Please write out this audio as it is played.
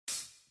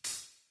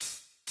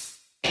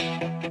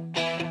Hey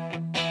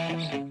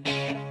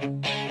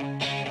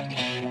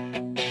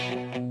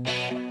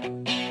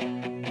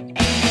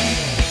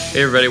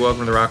everybody, welcome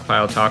to the Rock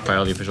Pile Talk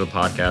Pile, the official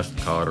podcast of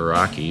the Colorado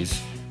Rockies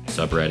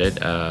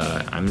subreddit.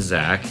 I'm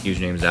Zach,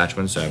 username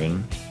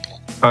Zach17.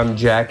 I'm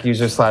Jack,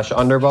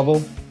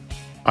 user/underbubble.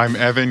 I'm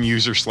Evan,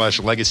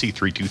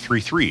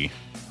 user/legacy3233.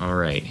 All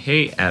right.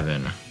 Hey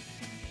Evan.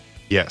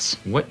 Yes.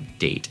 What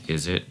date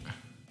is it?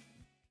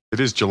 It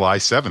is July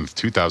 7th,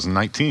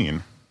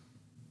 2019.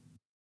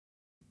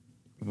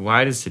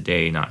 Why does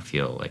today not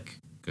feel like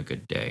a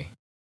good day?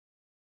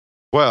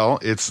 Well,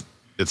 it's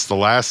the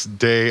last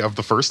day of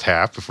the first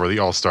half before the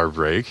All-Star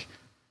break,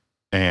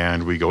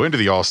 and we go into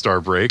the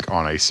All-Star break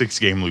on a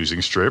 6-game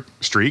losing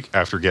streak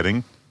after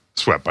getting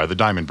swept by the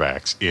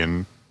Diamondbacks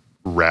in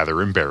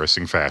rather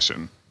embarrassing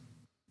fashion.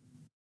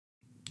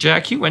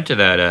 Jack, you went to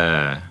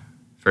that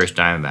first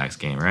Diamondbacks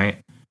game, right?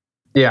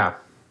 Yeah.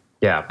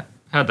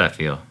 How'd that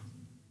feel?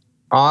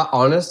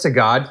 Honest to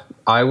God,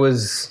 I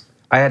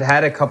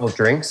had a couple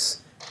drinks,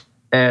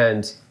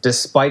 and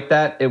despite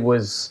that, it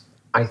was,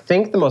 I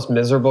think, the most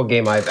miserable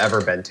game I've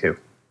ever been to.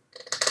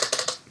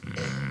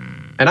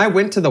 And I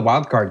went to the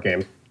wild card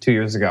game 2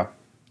 years ago.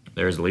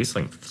 There's at least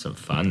like some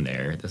fun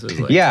there. This is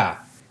like Yeah,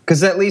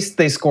 because at least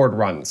they scored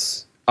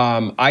runs.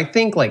 I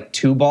think like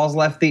 2 balls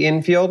left the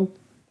infield.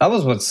 That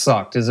was what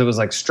sucked, is it was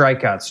like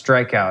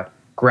strikeout,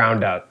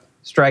 ground out,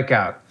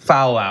 strikeout,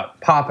 foul out,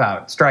 pop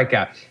out,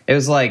 strikeout. It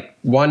was like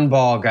 1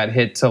 ball got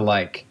hit to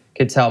like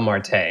Ketel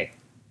Marte.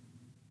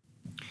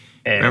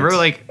 Remember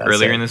like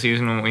earlier in the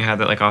season when we had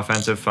that like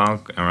offensive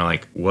funk and we're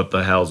like, what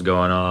the hell's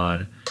going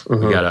on?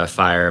 Mm-hmm. We gotta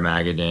fire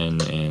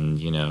Magadan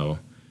and,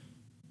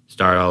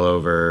 start all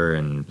over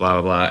and blah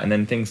blah blah. And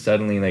then things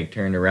suddenly like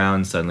turned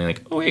around, suddenly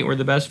like, oh wait, we're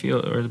the best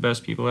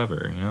people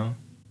ever,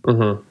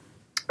 Mm-hmm.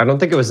 I don't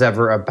think it was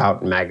ever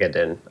about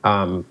Magadan.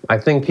 I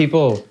think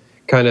people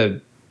kind of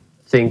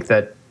think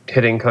that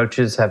hitting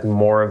coaches have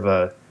more of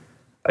a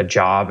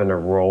job and a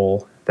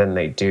role than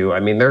they do. I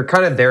mean, they're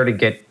kind of there to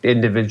get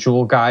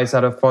individual guys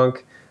out of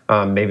funk,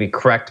 maybe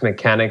correct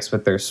mechanics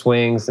with their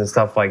swings and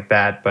stuff like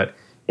that. But,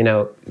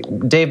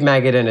 Dave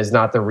Magadan is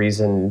not the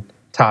reason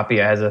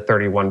Tapia has a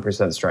 31%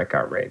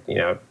 strikeout rate.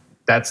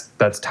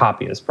 That's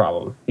Tapia's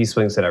problem. He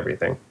swings at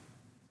everything.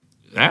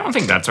 I don't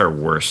think that's our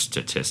worst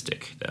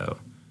statistic, though.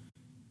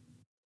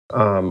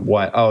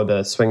 What? Oh,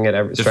 the swing at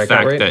every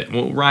strikeout rate? The fact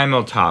that,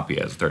 Raimel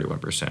Tapia has a 31%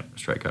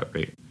 strikeout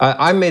rate.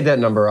 I made that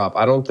number up.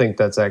 I don't think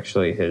that's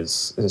actually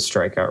his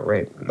strikeout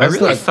rate. I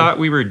really thought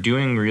we were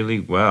doing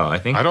really well. I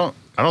don't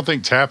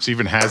think Taps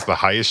even has the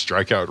highest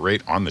strikeout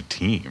rate on the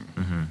team.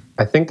 Mm-hmm.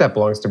 I think that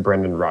belongs to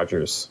Brendan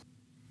Rodgers.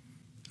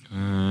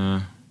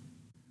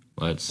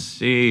 Let's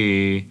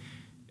see.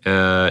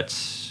 Would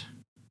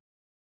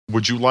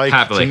you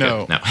like to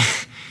know? No.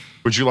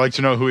 Would you like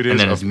to know who it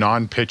is of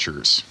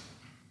non-pitchers?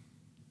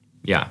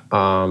 Yeah.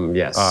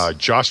 Yes.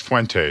 Josh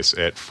Fuentes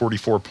at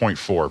 44.4%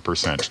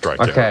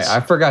 strikeouts. Okay, I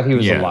forgot he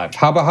was alive.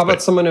 How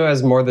about someone who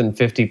has more than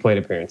 50 plate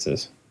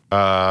appearances?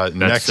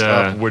 Next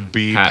up would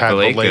be Pat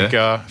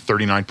Valaika,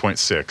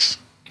 39.6.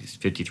 He's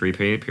 53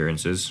 plate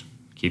appearances.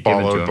 Keep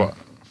giving to him.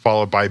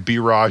 Followed by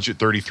B-Raj at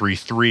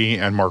 33.3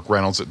 and Mark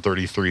Reynolds at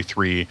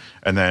 33.3,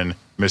 and then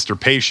Mr.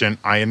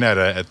 Patient,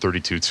 Iannetta at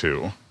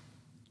 32.2.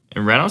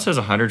 And Reynolds has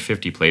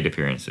 150 plate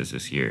appearances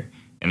this year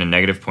and a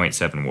negative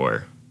 .7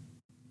 WAR.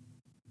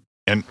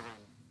 And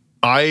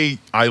I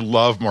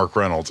love Mark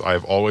Reynolds.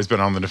 I've always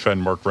been on the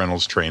defend Mark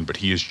Reynolds train, but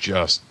he is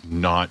just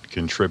not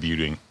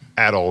contributing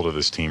at all to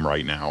this team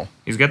right now.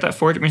 He's got that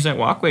 40%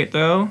 walk rate,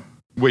 though.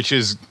 Which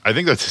is, I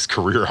think that's his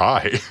career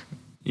high.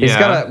 He's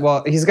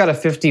got a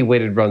 50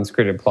 weighted runs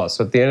created plus.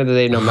 So at the end of the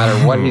day, no matter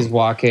what he's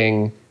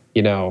walking,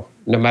 no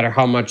matter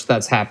how much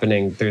that's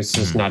happening, there's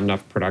just not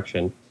enough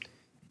production.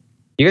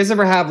 You guys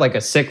ever have like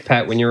a sick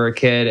pet when you were a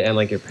kid and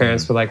like your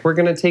parents were like, we're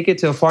going to take it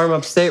to a farm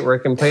upstate where it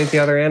can play with the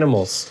other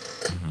animals?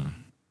 Mm-hmm.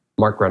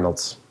 Mark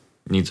Reynolds.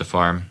 Needs a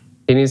farm.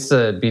 He needs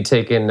to be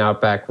taken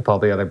out back with all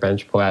the other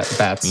bench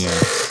bats. Yeah.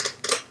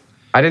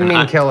 I didn't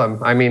mean kill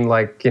him. I mean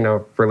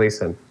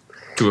release him.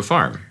 To a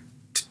farm.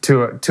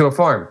 To a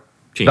farm.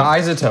 Team. The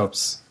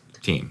Isotopes.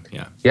 Team,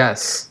 yeah.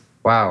 Yes.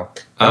 Wow.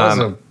 That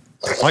was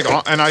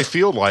and I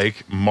feel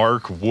like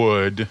Mark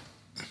would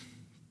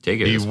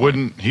take it. He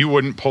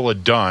wouldn't pull a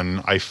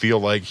Dunn. I feel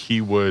like he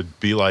would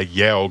be like,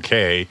 yeah,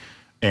 okay,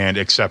 and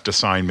accept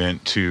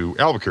assignment to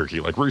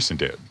Albuquerque like Rusin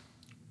did.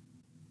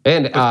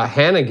 And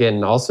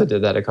Hannigan also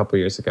did that a couple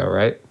years ago,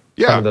 right?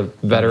 Yeah. Kind of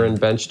the veteran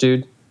bench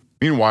dude.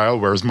 Meanwhile,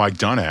 where's Mike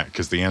Dunn at?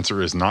 Because the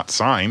answer is not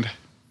signed.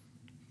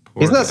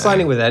 He's not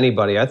signing with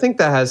anybody. I think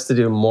that has to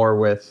do more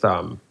with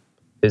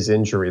his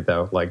injury,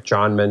 though. Like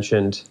John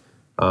mentioned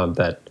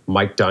that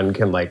Mike Dunn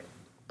can,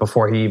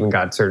 before he even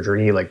got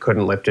surgery, he,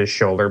 couldn't lift his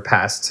shoulder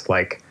past,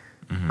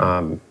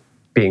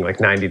 being,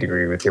 90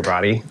 degree with your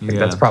body. I think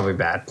that's probably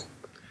bad.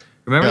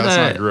 Remember that's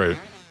that? Not great.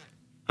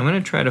 I'm going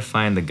to try to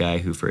find the guy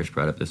who first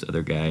brought up this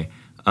other guy.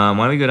 Why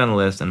don't we go down the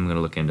list, and I'm going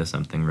to look into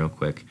something real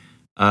quick.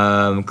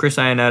 Chris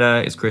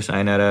Iannetta. Is Chris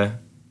Iannetta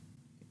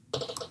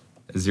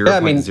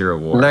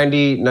 0.0 WAR?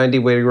 90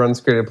 weighted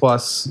runs created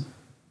plus.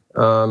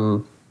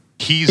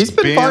 He's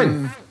been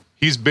fine.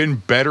 He's been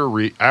better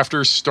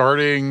after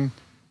starting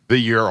the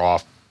year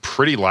off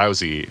pretty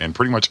lousy, and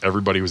pretty much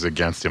everybody was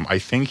against him. I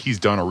think he's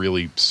done a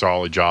really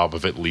solid job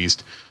of at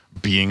least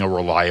being a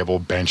reliable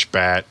bench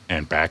bat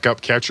and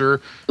backup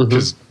catcher,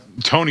 because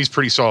Tony's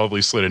pretty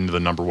solidly slid into the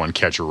number one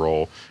catcher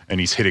role, and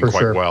he's hitting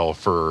quite well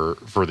for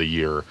the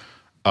year.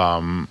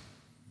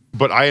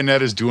 But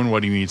Iannetta is doing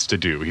what he needs to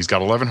do. He's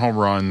got 11 home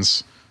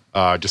runs,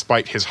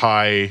 despite his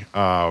high.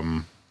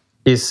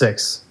 He's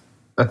 6.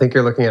 I think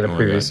you're looking at a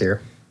previous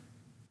year.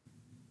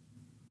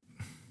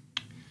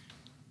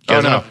 Oh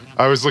no,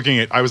 I was looking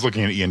at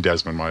Ian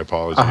Desmond. My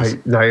apologies.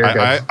 No, you're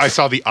good. I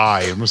saw the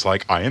I and was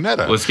like,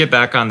 Iannetta. Let's get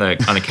back on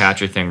the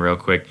catcher thing real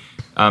quick.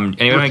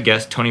 Anyone want to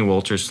guess Tony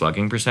Wolter's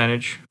slugging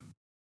percentage?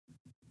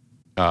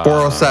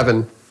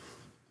 407.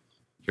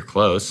 You're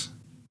close.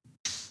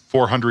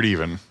 400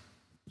 even.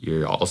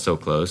 You're also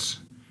close.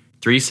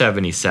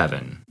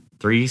 377.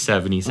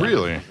 377.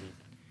 Really?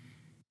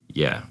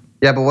 Yeah.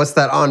 Yeah, but what's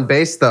that on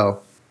base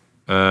though?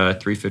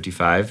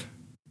 355.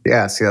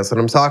 Yeah, see, that's what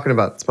I'm talking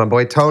about. It's my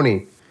boy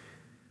Tony.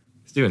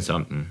 He's doing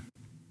something.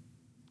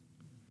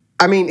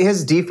 I mean,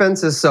 his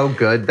defense is so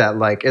good that,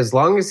 like, as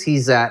long as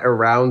he's at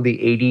around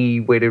the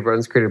 80 weighted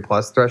runs created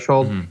plus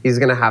threshold, he's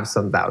going to have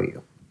some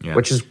value,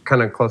 which is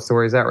kind of close to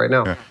where he's at right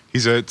now. Yeah.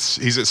 He's at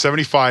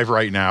 75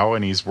 right now,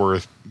 and he's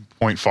worth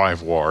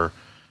 0.5 WAR.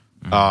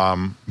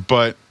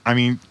 But I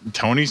mean,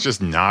 Tony's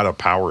just not a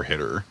power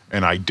hitter,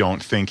 and I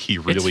don't think he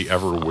really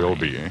ever will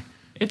be.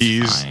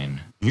 It's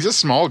fine. He's a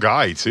small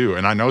guy too,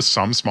 and I know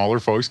some smaller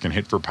folks can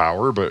hit for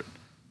power, but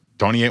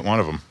Tony ain't one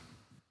of them.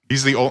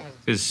 He's the old.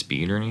 His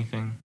speed or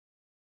anything?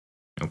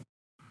 Nope.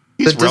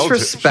 He's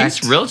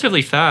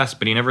relatively fast,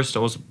 but he never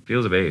steals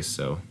a base.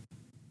 So,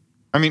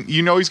 I mean,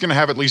 you know, he's going to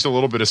have at least a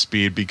little bit of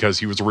speed because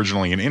he was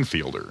originally an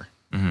infielder.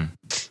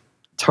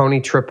 Tony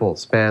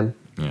triples, man.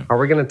 Yeah. How are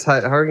we gonna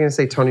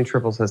say Tony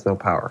triples has no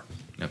power?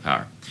 No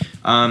power.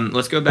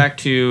 Let's go back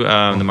to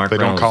the Mark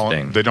Reynolds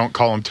thing. They don't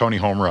call him Tony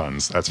home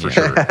runs. That's for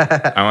sure.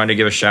 I wanted to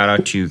give a shout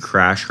out to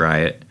Crash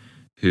Riot,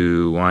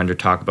 who wanted to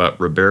talk about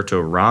Roberto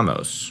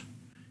Ramos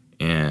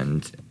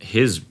and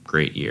his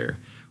great year.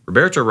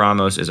 Roberto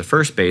Ramos is a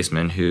first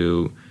baseman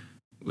who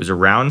was a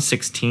round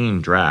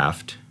 16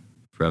 draft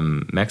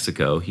from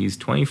Mexico. He's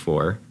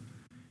 24.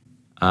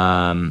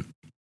 And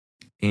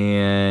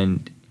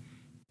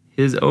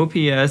his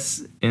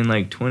OPS in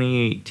like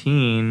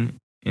 2018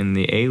 in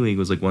the A League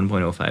was like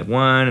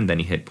 1.051, and then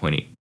he hit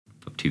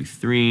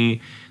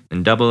 .823,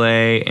 then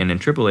AA, and in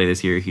AAA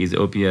this year he's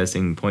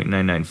OPSing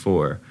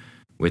 .994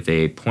 with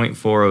a .403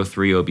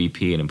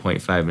 OBP and a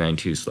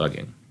 .592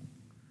 slugging.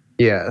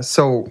 Yeah,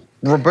 so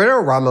Roberto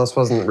Ramos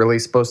wasn't really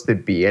supposed to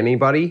be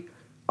anybody.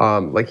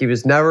 Like, he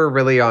was never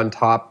really on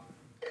top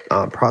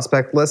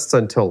prospect lists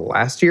until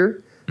last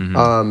year.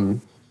 But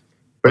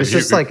it's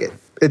just like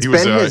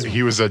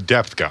he was a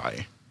depth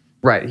guy.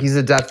 Right, he's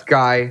a depth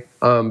guy,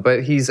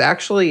 but he's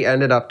actually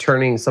ended up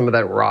turning some of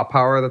that raw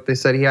power that they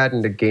said he had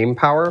into game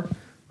power.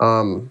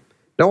 No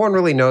one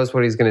really knows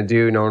what he's going to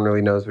do. No one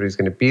really knows what he's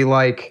going to be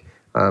like.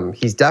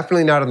 He's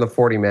definitely not in the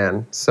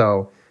 40-man,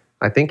 so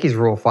I think he's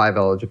Rule 5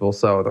 eligible.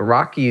 So the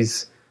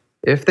Rockies,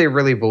 if they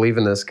really believe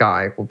in this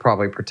guy, will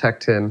probably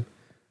protect him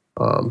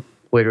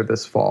later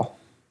this fall.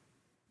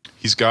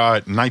 He's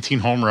got 19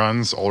 home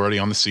runs already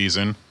on the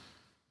season,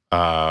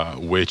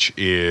 which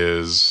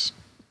is,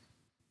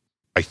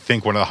 I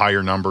think, one of the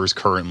higher numbers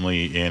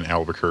currently in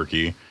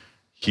Albuquerque.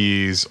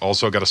 He's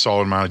also got a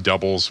solid amount of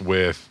doubles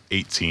with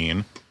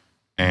 18,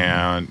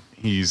 and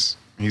he's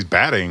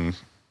batting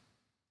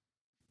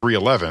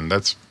 .311.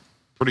 That's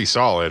pretty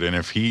solid. And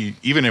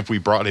even if we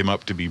brought him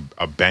up to be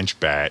a bench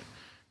bat,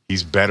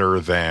 he's better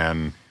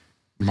than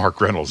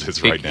Mark Reynolds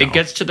is right now. It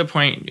gets to the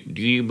point,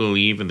 do you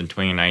believe in the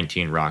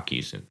 2019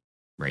 Rockies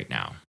right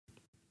now?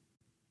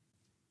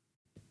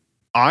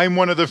 I'm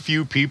one of the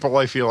few people,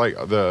 I feel like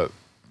the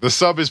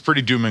sub is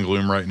pretty doom and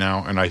gloom right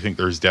now, and I think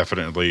there's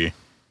definitely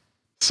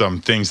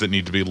some things that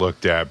need to be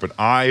looked at. But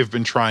I've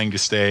been trying to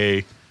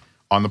stay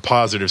on the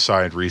positive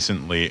side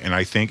recently, and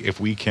I think if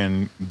we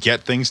can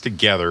get things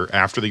together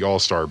after the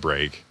All-Star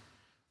break,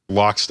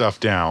 lock stuff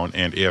down,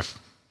 and if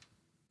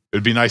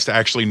it'd be nice to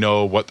actually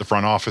know what the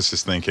front office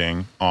is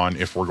thinking on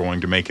if we're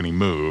going to make any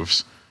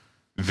moves,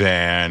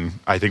 then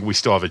I think we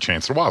still have a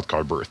chance at a wild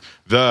card berth.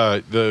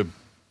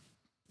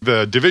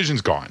 The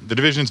division's gone. The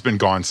division's been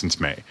gone since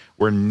May.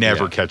 We're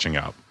never catching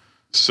up.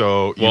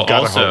 So you've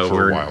got to hope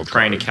for a wild card. We're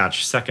trying to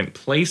catch second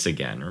place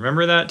again.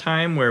 Remember that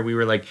time where we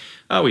were like,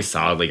 oh, we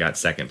solidly got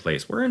second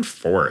place. We're in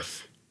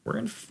fourth.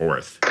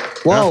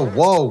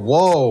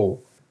 Whoa.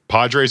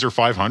 Padres are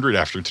 500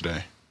 after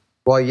today.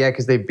 Well, yeah,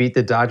 because they beat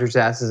the Dodgers'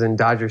 asses in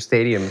Dodger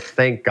Stadium.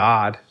 Thank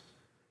God.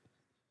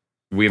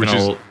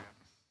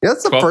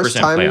 That's the first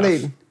time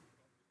playoff.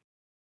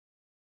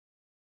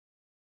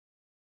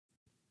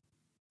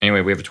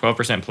 Anyway, we have a 12%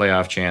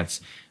 playoff chance.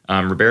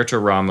 Roberto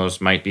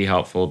Ramos might be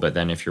helpful, but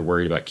then if you're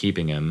worried about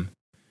keeping him,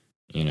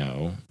 you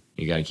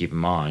got to keep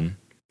him on.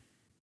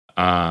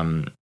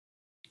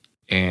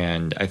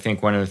 And I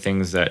think one of the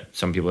things that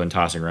some people have been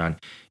tossing around,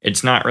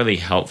 it's not really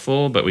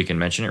helpful, but we can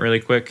mention it really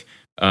quick.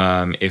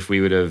 If we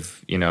would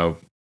have,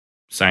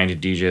 signed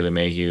DJ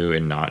LeMahieu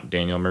and not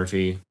Daniel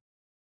Murphy,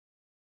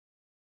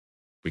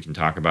 we can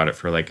talk about it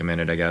for like a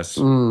minute, I guess.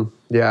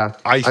 Yeah.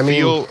 I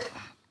feel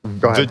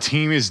go ahead. the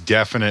team is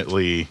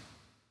definitely,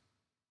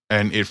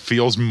 and it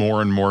feels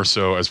more and more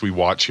so as we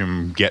watch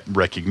him get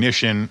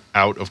recognition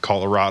out of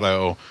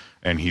Colorado.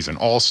 And he's an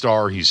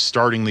all-star. He's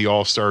starting the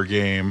all-star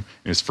game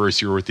in his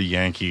first year with the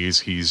Yankees.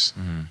 He's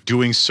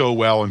doing so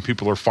well, and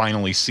people are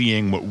finally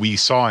seeing what we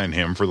saw in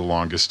him for the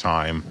longest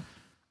time.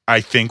 I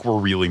think we're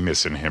really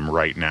missing him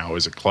right now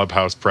as a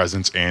clubhouse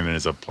presence and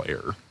as a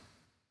player.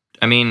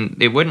 I mean,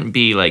 it wouldn't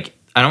be like,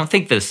 I don't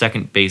think the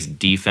second base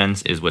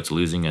defense is what's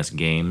losing us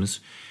games,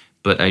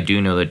 but I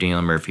do know that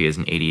Daniel Murphy is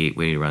an 88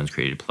 weighted runs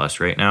created plus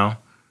right now.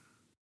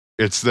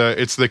 It's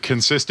the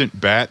consistent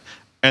bat,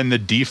 and the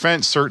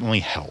defense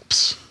certainly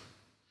helps.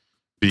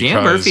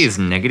 Dan Murphy is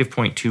negative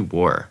 0.2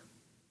 WAR.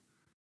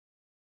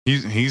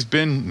 He's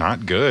been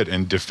not good,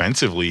 and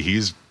defensively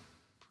he's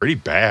pretty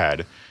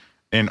bad.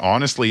 And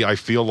honestly, I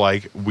feel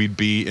like we'd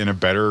be in a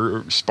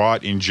better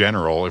spot in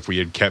general if we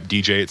had kept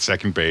DJ at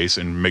second base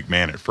and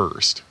McMahon at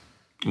first.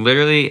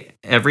 Literally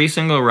every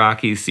single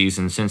Rockies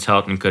season since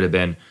Helton could have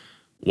been,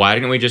 why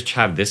didn't we just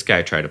have this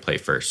guy try to play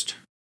first?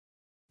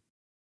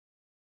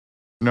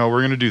 No,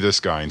 we're going to do this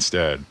guy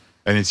instead.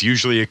 And it's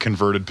usually a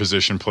converted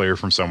position player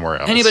from somewhere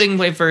else. Anybody can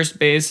play first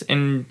base,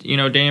 and,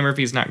 Daniel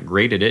Murphy's not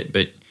great at it,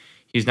 but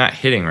he's not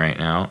hitting right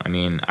now. I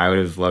mean, I would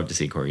have loved to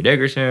see Corey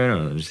Dickerson,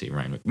 or to see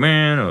Ryan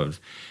McMahon,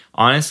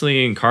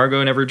 honestly,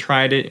 Cargo never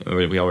tried it.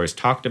 We always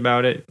talked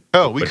about it.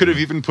 Oh, we could have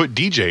even put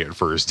DJ at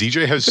first.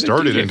 DJ has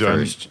started and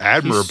done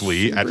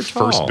admirably at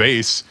first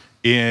base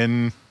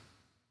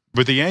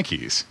with the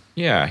Yankees.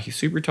 Yeah, he's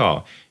super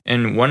tall.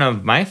 And one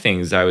of my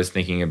things I was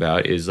thinking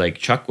about is, like,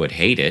 Chuck would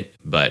hate it,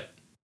 but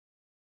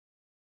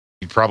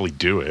he'd probably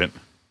do it.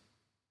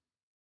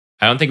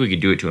 I don't think we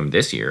could do it to him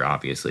this year,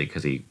 obviously,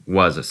 because he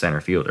was a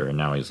center fielder, and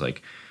now he's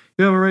like,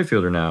 yeah, I'm a right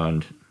fielder now.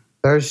 And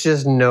there's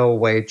just no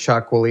way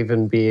Chuck will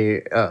even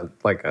be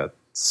like a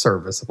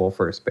serviceable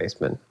first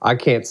baseman. I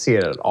can't see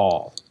it at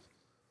all.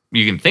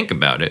 You can think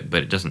about it,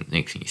 but it doesn't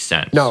make any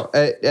sense. No,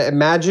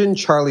 imagine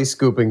Charlie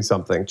scooping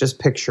something. Just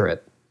picture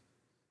it.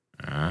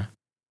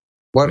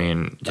 What? I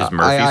mean, does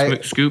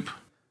Murphy scoop?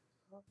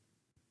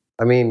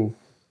 I mean,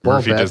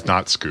 Murphy does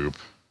not scoop.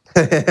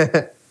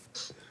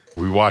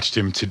 We watched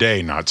him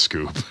today not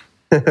scoop.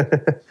 So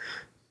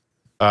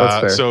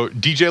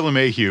DJ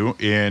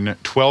LeMahieu in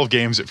 12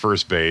 games at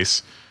first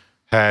base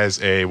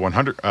has a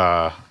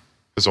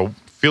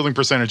fielding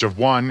percentage of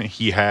 1.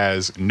 He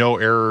has no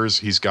errors.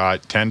 He's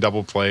got 10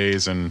 double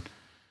plays and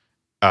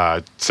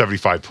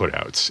 75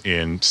 putouts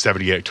in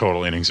 78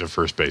 total innings of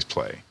first base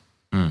play.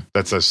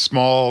 That's a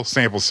small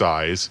sample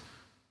size,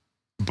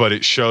 but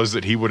it shows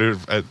that he would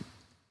have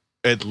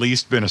at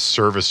least been a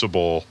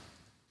serviceable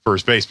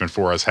first baseman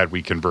for us had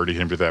we converted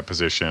him to that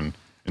position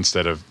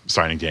instead of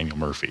signing Daniel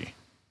Murphy.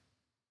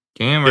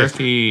 Daniel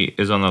Murphy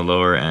is on the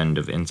lower end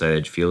of inside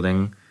edge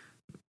fielding.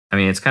 I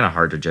mean, it's kind of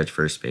hard to judge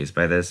first base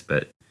by this,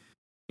 but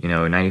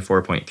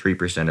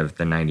 94.3% of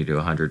the 90 to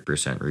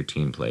 100%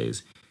 routine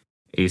plays,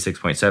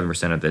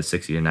 86.7% of the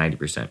 60 to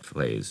 90%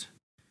 plays,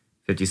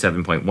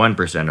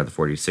 57.1% of the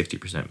 40 to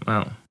 60%.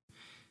 Well,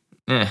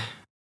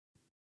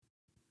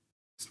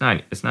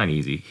 it's not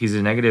easy. He's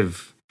a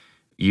negative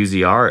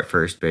UZR at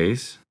first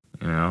base,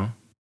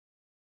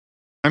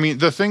 I mean,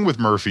 the thing with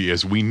Murphy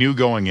is we knew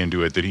going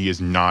into it that he is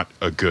not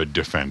a good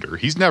defender.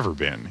 He's never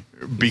been,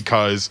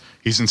 because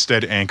he's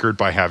instead anchored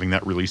by having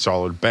that really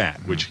solid bat,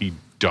 which he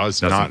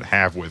doesn't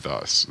have with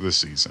us this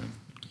season.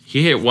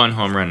 He hit 1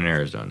 home run in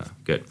Arizona.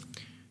 Good.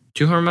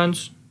 2 home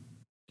runs?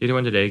 Did he hit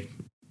one today?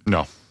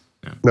 No.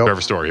 Nope.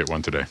 Trevor Story hit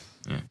one today.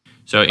 Yeah.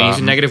 So he's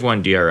a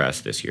 -1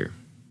 DRS this year.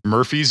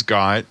 Murphy's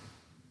got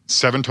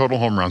 7 total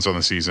home runs on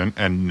the season,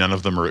 and none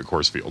of them are at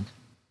Coors Field.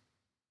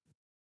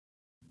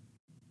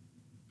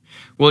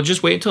 Well,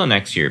 just wait until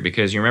next year,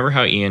 because you remember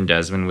how Ian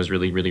Desmond was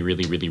really, really,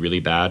 really, really, really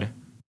bad?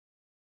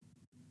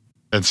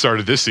 And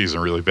started this season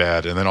really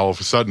bad, and then all of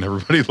a sudden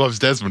everybody loves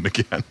Desmond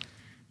again.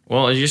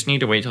 Well, you just need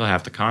to wait till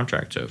half the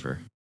contract's over.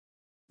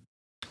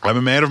 I'm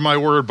a man of my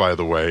word, by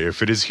the way.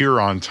 If it is here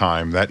on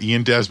time, that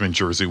Ian Desmond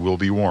jersey will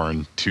be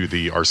worn to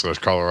the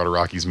r/Colorado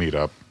Rockies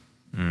meetup.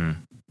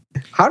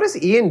 How does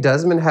Ian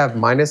Desmond have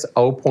minus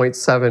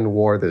 0.7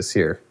 WAR this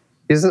year?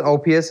 He has an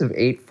OPS of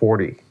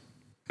 840.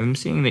 I'm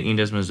seeing that Ian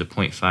Desmond is a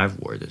 0.5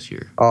 WAR this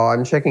year. Oh,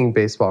 I'm checking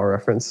Baseball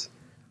Reference.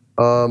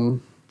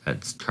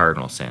 That's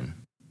cardinal sin.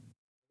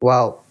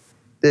 Well,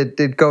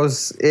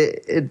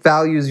 it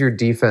values your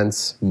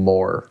defense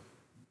more.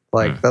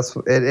 Like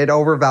it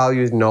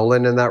overvalues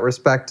Nolan in that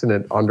respect, and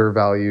it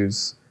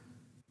undervalues.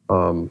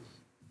 Well,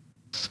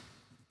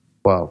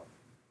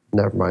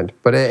 never mind.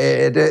 But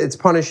it's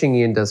punishing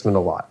Ian Desmond a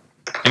lot.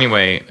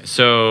 Anyway,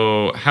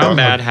 so how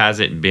bad has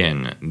it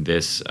been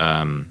this?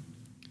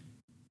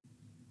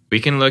 We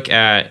can look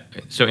at,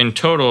 so in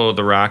total,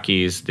 the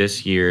Rockies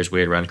this year's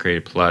weighted runs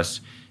created plus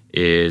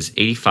is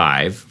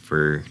 85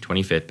 for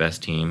 25th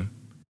best team.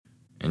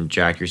 And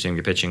Jack, you're saying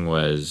your pitching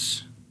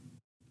was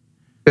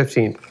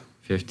 15th.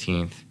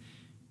 15th.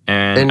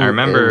 And I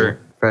remember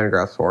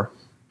Fangraphs 4.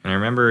 And I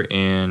remember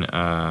in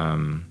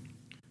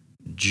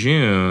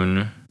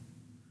June,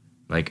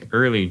 like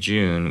early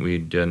June,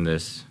 we'd done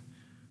this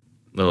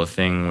little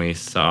thing. We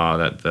saw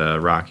that the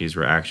Rockies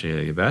were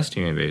actually the best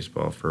team in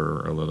baseball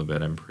for a little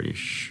bit, I'm pretty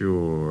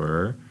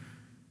sure.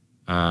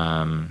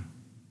 No,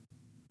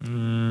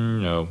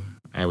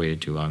 I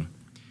waited too long.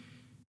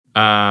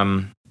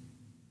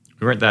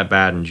 We weren't that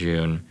bad in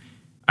June.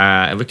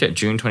 I looked at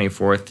June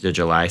 24th to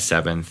July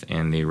 7th,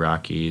 and the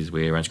Rockies'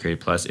 weighted runs created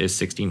plus is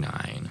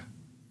 69.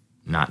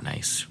 Not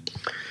nice.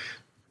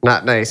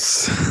 Not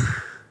nice.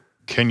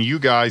 Can you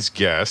guys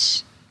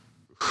guess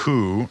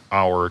who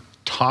our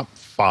top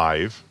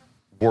 5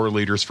 WAR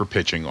leaders for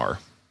pitching are?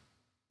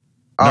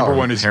 Number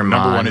one is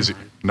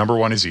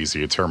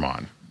easy. It's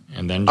Herman.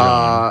 And then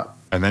John.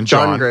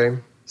 John Gray.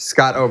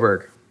 Scott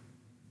Oberg.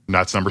 And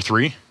that's number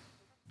 3.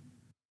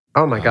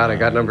 Oh my God, I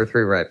got number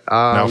 3 right.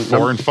 Now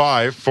 4 and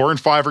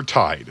 5 are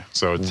tied.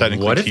 So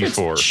technically what if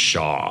T4. It's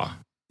Shaw?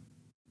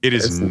 It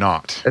is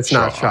not. It's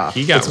Shaw. not Shaw.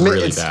 He got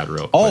really bad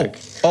real quick.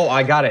 Oh,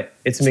 I got it.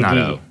 It's McGee. Not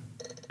O.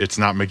 It's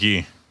not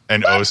McGee.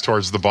 And O's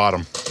towards the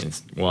bottom.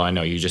 Well, I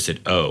know you just said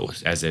O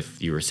as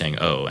if you were saying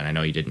O, and I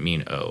know you didn't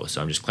mean O,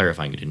 so I'm just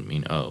clarifying you didn't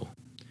mean O.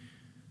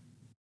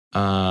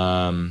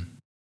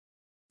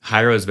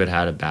 Jairo's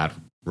had a bad,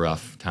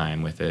 rough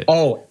time with it.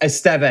 Oh,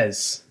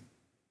 Estevez.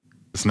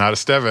 It's not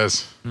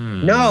Estevez.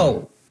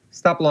 No.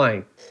 Stop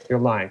lying. You're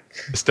lying.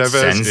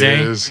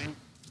 Estevez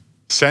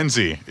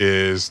Senzi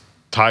is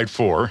tied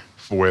 4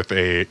 with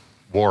a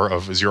WAR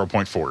of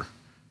 0.4.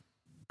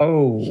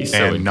 Oh. He's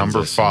so and number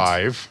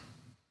inconsistent. 5.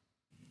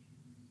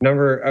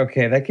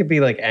 Okay, that could be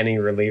like any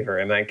reliever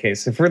in that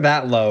case. If we're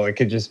that low, it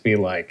could just be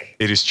like...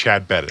 It is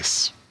Chad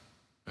Bettis.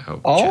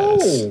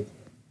 Oh.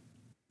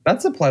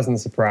 That's a pleasant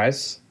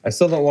surprise. I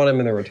still don't want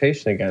him in the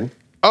rotation again.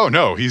 Oh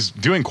no, he's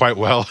doing quite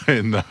well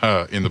in the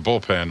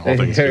bullpen, all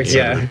things considered.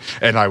 Yeah.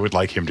 And I would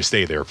like him to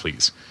stay there,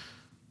 please.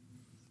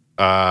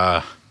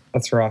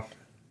 That's rough.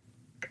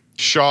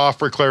 Shaw,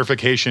 for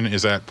clarification,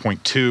 is at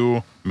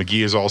 0.2.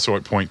 McGee is also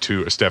at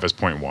 0.2. Estevez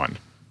 0.1.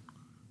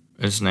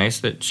 It's nice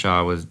that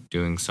Shaw was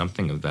doing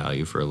something of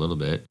value for a little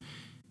bit.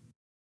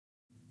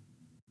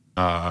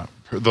 The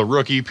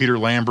rookie, Peter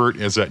Lambert,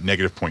 is at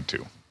negative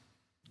 0.2.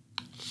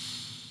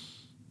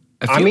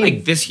 I feel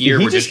like this year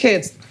he just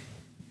can't...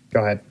 Go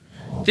ahead.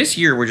 This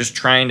year we're just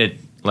trying to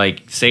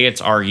say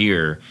it's our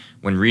year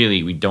when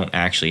really we don't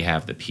actually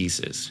have the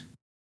pieces.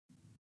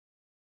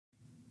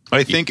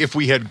 I think if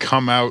we had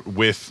come out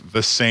with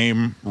the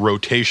same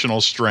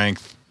rotational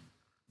strength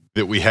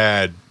that we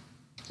had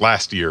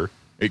last year,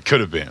 it could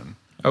have been.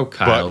 Oh,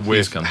 Kyle, but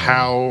please with come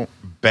how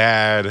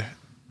bad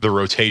the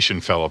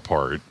rotation fell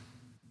apart,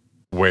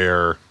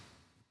 where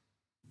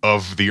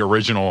of the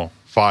original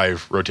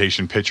 5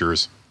 rotation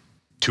pitchers,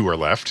 2 are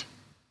left.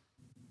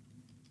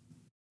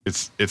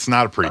 It's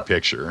not a pretty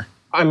picture.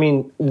 I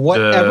mean, the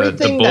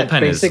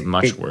bullpen is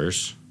much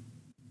worse,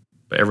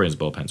 but everyone's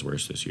bullpen's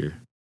worse this year.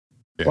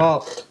 Yeah.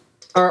 Well,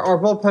 our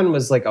bullpen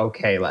was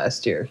okay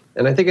last year,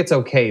 and I think it's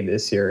okay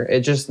this year.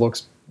 It just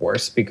looks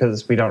worse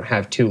because we don't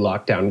have 2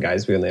 lockdown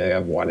guys. We only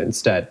have 1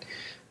 instead.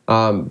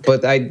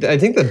 But I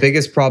think the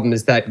biggest problem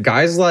is that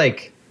guys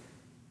pretty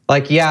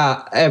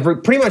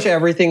much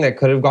everything that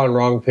could have gone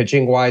wrong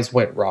pitching wise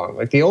went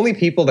wrong. The only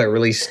people that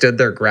really stood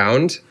their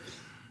ground,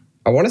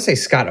 I want to say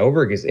Scott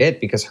Oberg is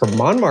it, because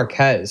Herman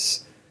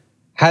Marquez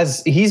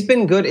he's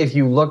been good if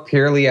you look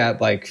purely at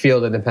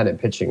field independent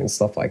pitching and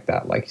stuff like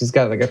that. He's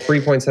got a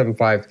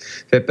 3.75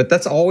 FIP, but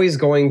that's always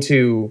going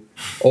to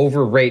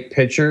overrate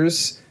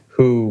pitchers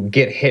who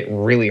get hit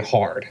really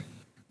hard.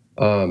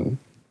 And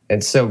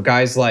so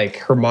guys like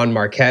Herman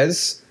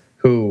Marquez,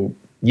 who,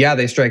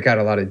 they strike out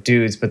a lot of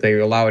dudes, but they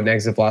allow an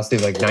exit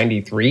velocity of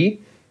 93.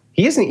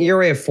 He has an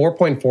ERA of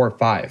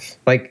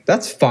 4.45.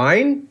 That's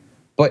fine,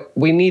 but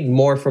we need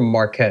more from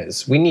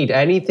Marquez. We need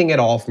anything at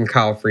all from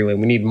Kyle Freeland.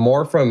 We need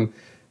more from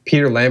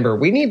Peter Lambert.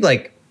 We need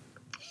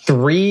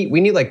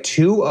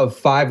 2 of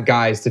 5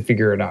 guys to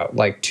figure it out.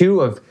 2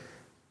 of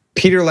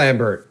Peter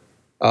Lambert,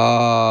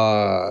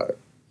 Kyle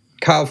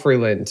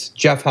Freeland,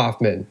 Jeff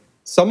Hoffman.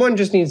 Someone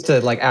just needs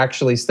to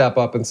actually step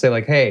up and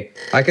say hey,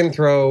 I can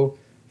throw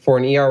for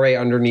an ERA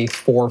underneath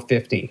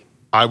 450.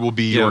 I will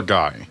be your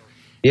guy.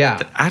 Yeah.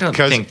 I don't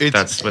think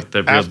that's what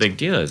the real big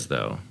deal is,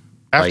 though.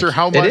 After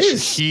how much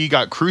he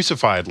got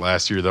crucified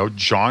last year, though,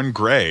 John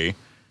Gray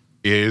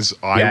is,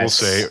 will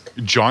say,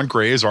 John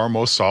Gray is our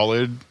most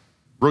solid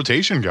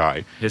rotation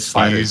guy. His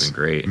slider's been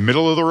great.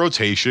 Middle of the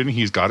rotation.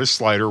 He's got his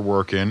slider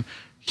working.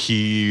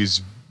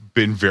 He's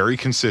been very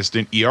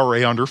consistent.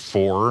 ERA under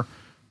 4.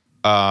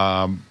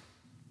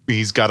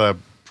 He's got a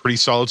pretty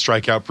solid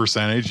strikeout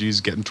percentage. He's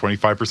getting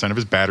 25% of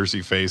his batters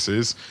he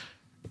faces.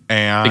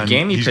 And the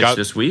game he pitched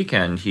this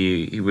weekend,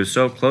 he was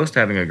so close to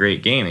having a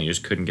great game, and he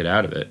just couldn't get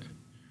out of it.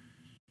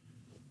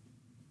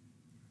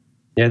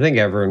 Yeah, I think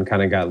everyone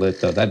kind of got lit,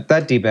 though.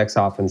 That D-backs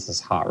offense is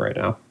hot right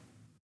now.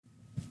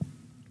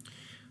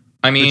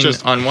 I mean,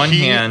 on one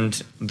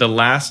hand, the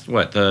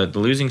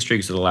losing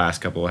streaks of the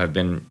last couple have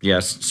been,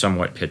 yes,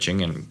 somewhat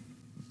pitching, and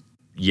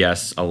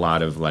yes, a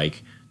lot of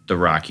like the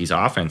Rockies'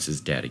 offense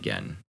is dead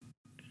again.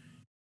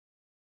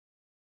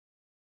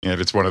 And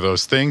it's one of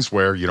those things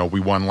where, we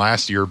won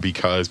last year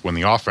because when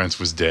the offense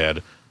was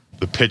dead,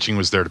 the pitching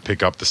was there to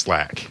pick up the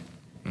slack.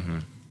 Mm-hmm.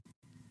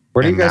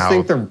 Where do you guys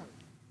think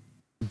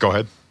Go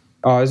ahead.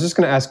 I was just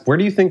going to ask, where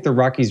do you think the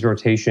Rockies'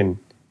 rotation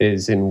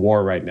is in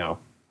WAR right now,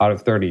 out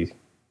of 30?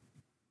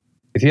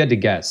 If you had to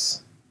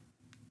guess.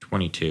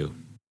 22.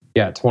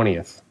 Yeah,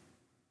 20th.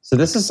 So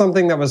this is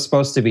something that was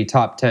supposed to be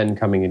top 10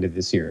 coming into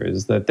this year.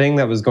 Is the thing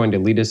that was going to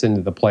lead us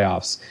into the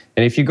playoffs.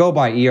 And if you go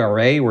by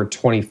ERA, we're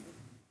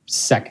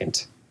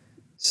 22nd.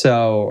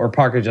 So, or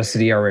park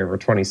adjusted ERA, we're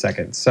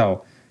 22nd.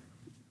 So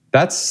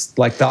that's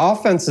like the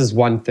offense is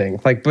one thing.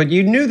 Like, but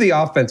you knew the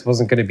offense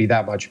wasn't going to be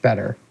that much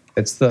better.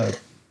 It's the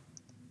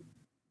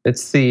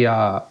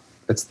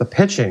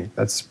pitching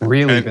that's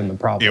really been the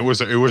problem. It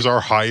was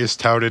our highest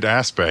touted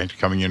aspect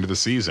coming into the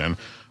season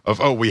of,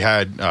 we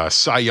had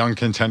Cy Young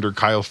contender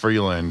Kyle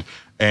Freeland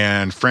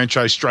and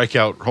franchise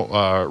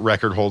strikeout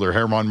record holder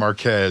German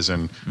Marquez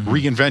and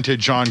reinvented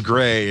John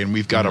Gray, and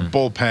we've got a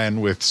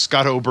bullpen with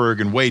Scott Oberg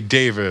and Wade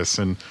Davis,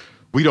 and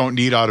we don't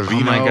need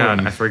Ottavino. Oh my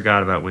God, I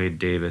forgot about Wade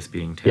Davis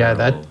being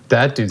terrible. Yeah,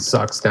 that dude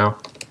sucks now.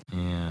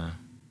 Yeah.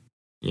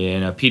 Yeah,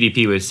 no,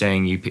 PDP was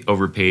saying you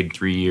overpaid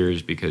 3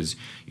 years because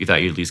you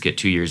thought you'd at least get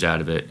 2 years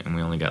out of it, and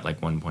we only got like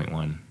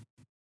 1.1.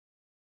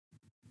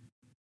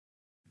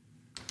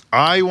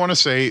 I want to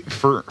say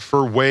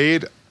for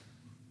Wade,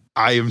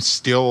 I am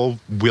still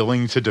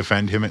willing to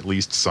defend him at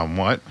least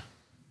somewhat,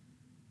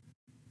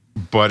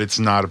 but it's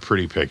not a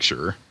pretty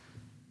picture.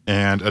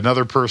 And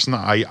another person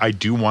I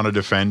do want to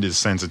defend is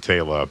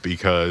Senzatela,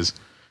 because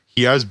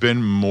he has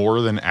been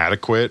more than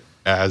adequate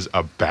as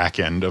a back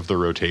end of the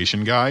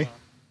rotation guy.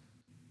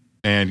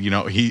 And,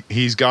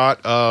 he's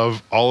got,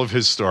 of all of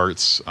his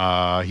starts,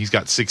 he's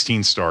got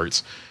 16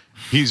 starts.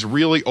 He's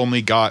really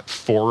only got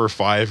 4 or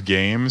 5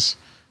 games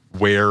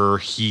where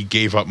he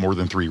gave up more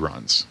than 3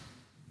 runs.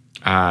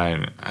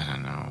 I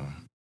don't know.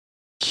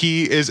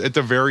 He is at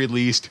the very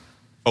least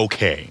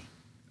okay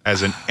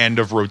as an end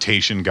of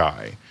rotation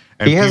guy.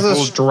 And he has a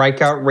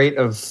strikeout rate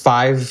of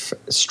 5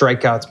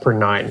 strikeouts per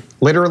 9.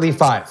 Literally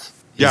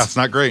 5. Yeah, it's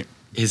not great.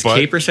 His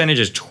K percentage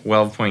is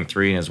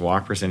 12.3 and his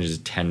walk percentage is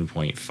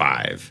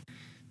 10.5.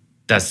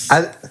 That's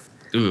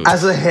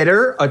as a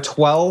hitter, a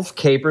 12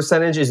 K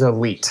percentage is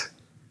elite.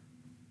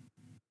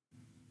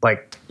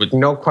 Like,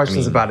 no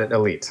questions about it,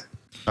 elite.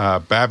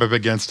 BABIP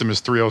against him is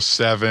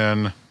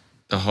 307.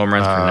 The home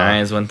runs per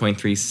 9 is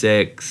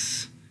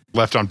 1.36.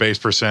 Left on base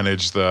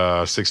percentage,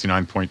 the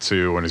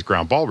 69.2, and his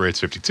ground ball rate's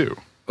 52.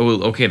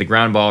 Oh, okay, the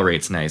ground ball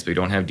rate's nice, but we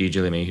don't have DJ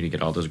LeMahieu to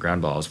get all those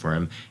ground balls for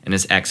him. And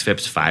his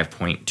xFIP's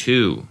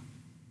 5.2.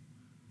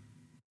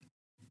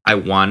 I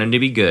want him to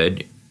be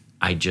good.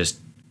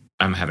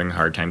 I'm having a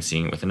hard time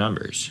seeing it with the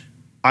numbers.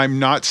 I'm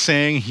not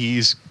saying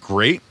he's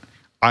great.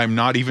 I'm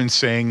not even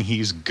saying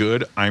he's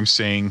good. I'm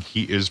saying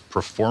he is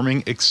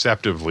performing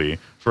acceptably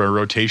for a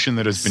rotation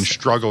that has been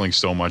struggling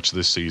so much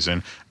this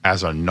season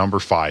as a number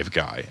 5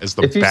 guy, as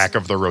the back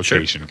of the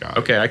rotation guy.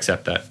 Okay, I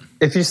accept that.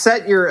 If you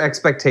set your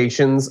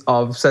expectations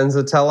of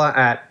Senzatela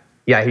at,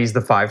 he's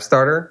the 5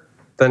 starter,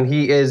 then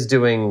he is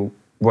doing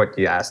what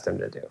you asked him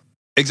to do.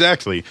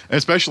 Exactly. And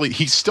especially,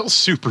 he's still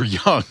super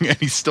young and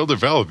he's still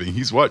developing.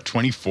 He's what,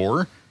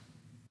 24?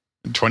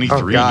 23?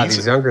 Oh, God,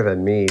 he's younger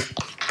than me.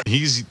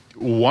 He's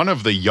one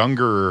of the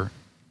younger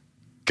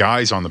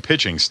guys on the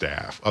pitching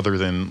staff, other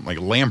than like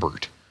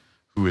Lambert,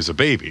 who is a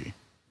baby.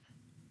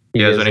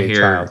 You guys want to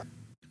hear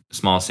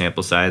small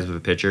sample size with a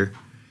pitcher?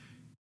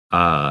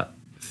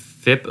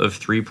 FIP of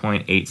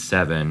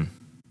 3.87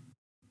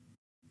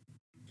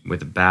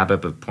 with a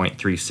BABIP of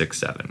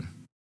 0.367.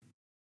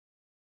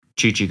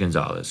 Chichi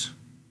Gonzalez.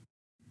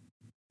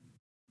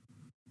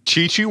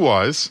 Chichi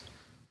was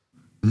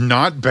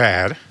not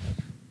bad,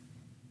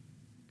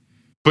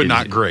 but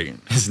not great.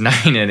 His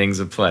 9 innings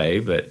of play,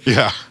 but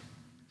yeah.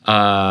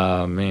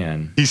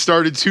 Man. He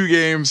started 2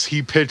 games.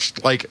 He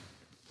pitched like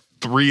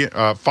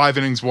 5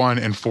 innings one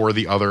and 4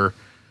 the other.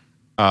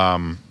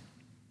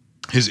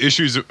 His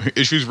issues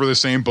were the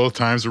same both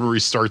times, where he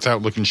starts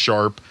out looking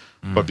sharp,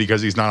 but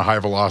because he's not a high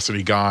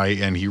velocity guy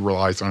and he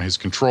relies on his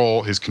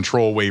control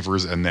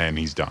wavers, and then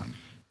he's done.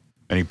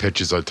 And he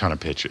pitches a ton of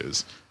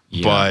pitches.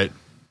 Yeah. But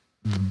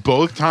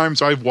both times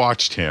I've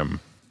watched him,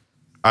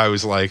 I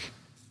was like,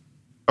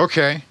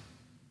 okay,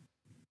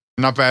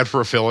 not bad for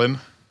a fill-in.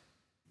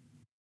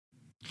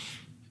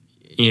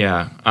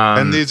 Yeah.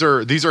 And these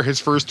are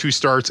his first 2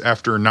 starts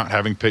after not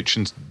having pitched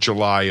since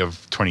July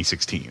of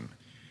 2016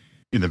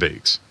 in the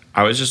bigs.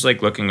 I was just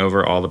like looking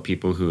over all the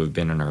people who have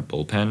been in our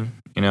bullpen,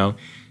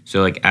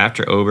 So like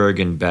after Oberg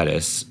and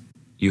Bettis,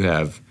 you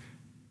have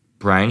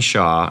Brian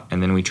Shaw,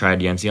 and then we tried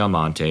Yency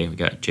Almonte. We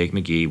got Jake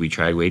McGee. We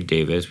tried Wade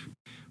Davis.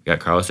 We got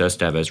Carlos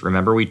Estevez.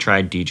 Remember we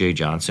tried DJ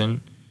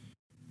Johnson?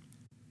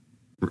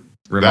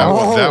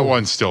 That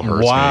one still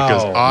hurts me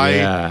because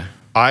wow.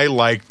 I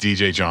liked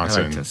DJ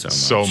Johnson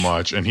so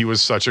much, and he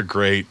was such a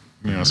great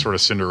sort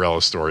of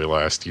Cinderella story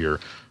last year.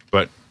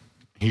 But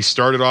he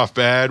started off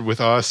bad with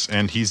us,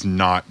 and he's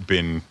not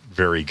been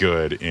very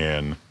good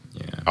in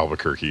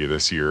Albuquerque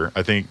this year.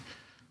 I think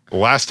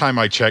last time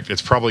I checked,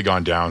 it's probably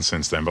gone down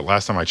since then, but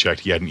last time I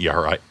checked, he had an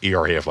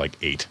ERA of like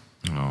 8.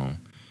 Oh.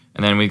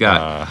 And then we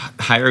got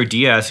Jairo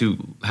Diaz, who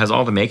has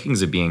all the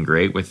makings of being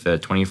great with the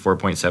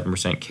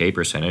 24.7% K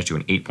percentage to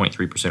an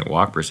 8.3%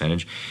 walk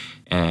percentage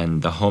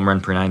and the home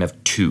run per 9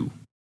 of 2.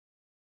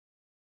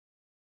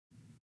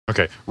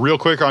 Okay, real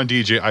quick on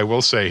DJ, I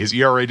will say his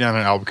ERA down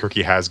in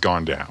Albuquerque has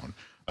gone down.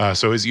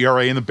 So his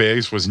ERA in the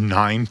bigs was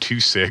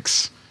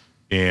 9.26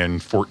 in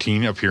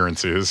 14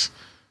 appearances.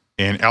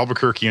 In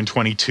Albuquerque in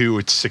 22,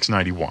 it's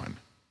 6.91.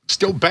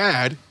 Still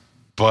bad,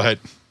 but...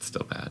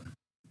 Still bad.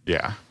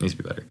 Yeah. Needs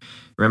to be better.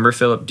 Remember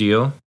Philip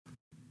Deal?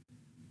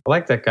 I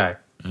like that guy.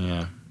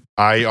 Yeah.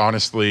 I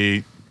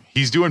honestly...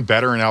 He's doing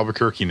better in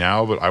Albuquerque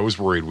now, but I was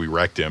worried we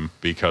wrecked him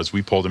because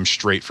we pulled him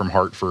straight from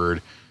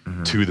Hartford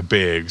to the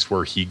bigs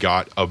where he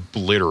got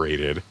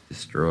obliterated.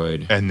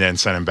 Destroyed. And then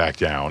sent him back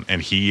down.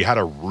 And he had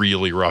a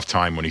really rough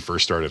time when he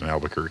first started in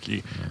Albuquerque.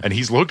 Yeah. And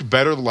he's looked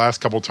better the last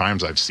couple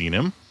times I've seen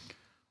him.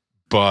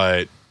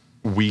 But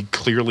we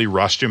clearly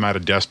rushed him out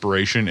of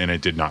desperation, and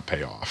it did not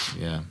pay off.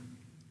 Yeah.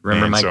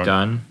 Remember Mike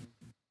Dunn?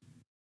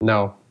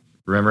 No.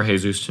 Remember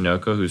Jesus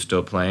Tinoco, who's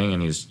still playing,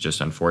 and he's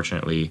just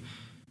unfortunately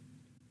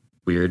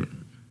weird.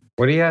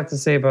 What do you have to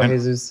say about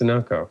Jesus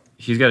Tinoco?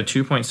 He's got a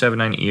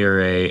 2.79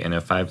 ERA and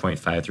a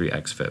 5.53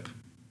 xFIP.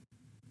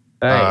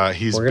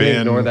 Hey, we're going to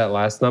ignore that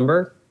last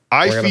number.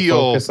 I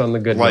feel focus on the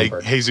good like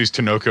number. Jesus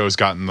Tinoco has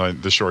gotten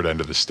the short end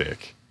of the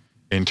stick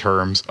in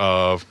terms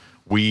of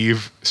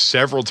we've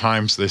several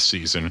times this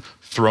season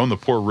thrown the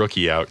poor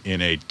rookie out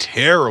in a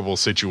terrible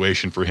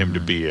situation for him to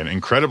be in,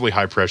 incredibly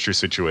high pressure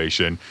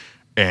situation,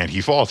 and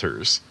he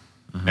falters.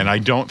 And I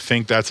don't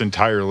think that's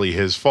entirely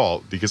his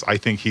fault because I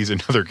think he's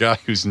another guy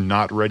who's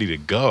not ready to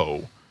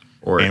go.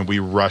 And we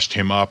rushed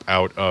him up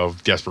out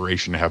of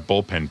desperation to have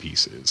bullpen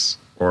pieces.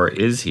 Or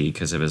is he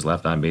because of his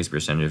left on base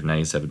percentage of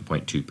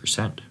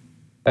 97.2%?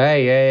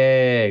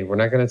 Hey, we're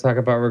not going to talk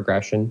about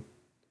regression.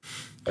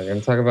 We're not going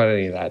to talk about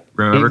any of that.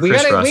 Remember we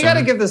Chris Russin? We got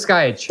to give this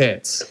guy a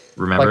chance.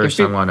 Remember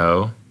someone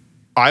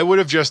I would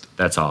have just...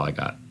 That's all I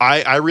got.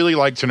 I really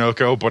like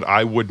Tinoco, but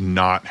I would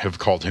not have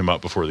called him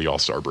up before the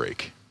All-Star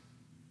break.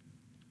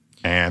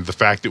 And the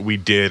fact that we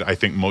did, I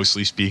think,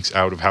 mostly speaks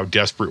out of how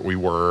desperate we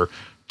were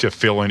to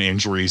fill in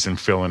injuries and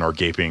fill in our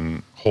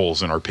gaping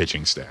holes in our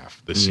pitching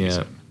staff this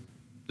season.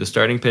 The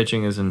starting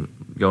pitching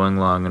isn't going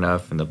long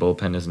enough, and the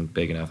bullpen isn't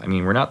big enough. I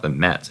mean, we're not the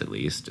Mets, at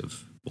least,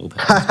 of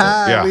bullpens.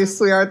 At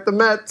least we aren't the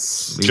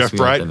Mets. Jeff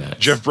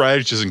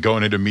Bridich isn't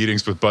going into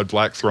meetings with Bud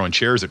Black throwing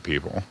chairs at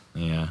people.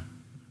 Yeah.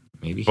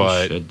 Maybe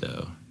he should,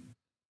 though.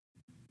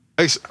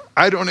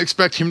 I don't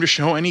expect him to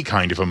show any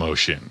kind of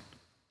emotion.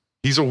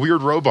 He's a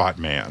weird robot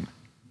man.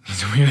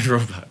 He's a weird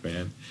robot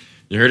man.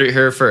 You heard it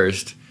here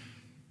first.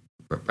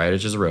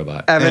 Bridich is a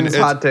robot. Evan's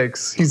hot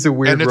takes. He's a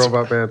weird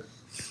robot man.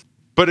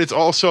 But it's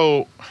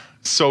also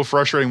so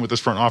frustrating with this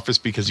front office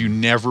because you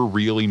never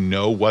really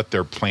know what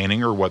they're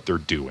planning or what they're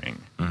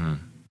doing.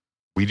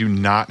 We do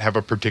not have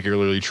a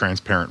particularly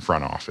transparent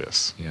front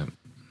office. Yeah.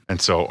 And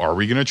so are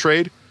we going to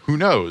trade? Who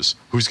knows?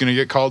 Who's going to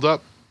get called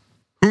up?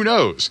 Who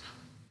knows?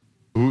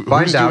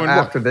 Find out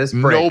after this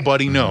break.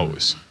 Nobody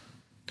knows.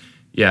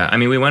 Yeah, I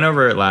mean, we went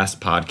over it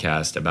last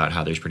podcast about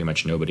how there's pretty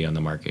much nobody on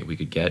the market we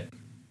could get.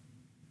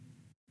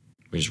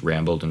 We just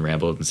rambled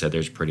and said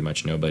there's pretty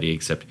much nobody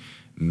except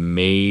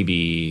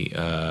maybe,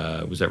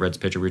 was that Reds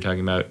pitcher we were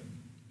talking about?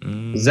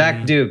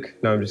 Zach Duke.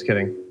 No, I'm just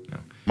kidding. No.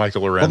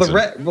 Michael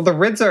Lorenzen. Well, the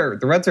Reds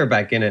are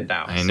back in it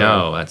now. I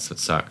know, that's what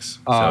sucks.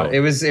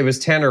 It was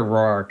Tanner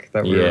Roark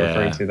that we were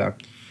referring to,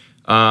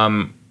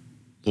 though.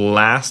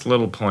 Last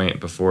little point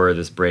before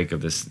this break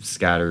of this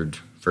scattered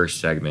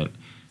first segment.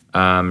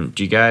 Do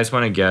you guys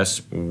want to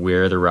guess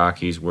where the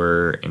Rockies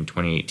were in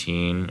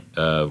 2018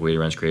 of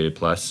weighted runs created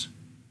plus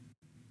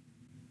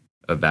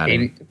of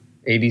batting?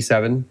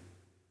 87.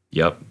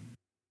 Yep.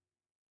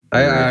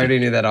 I already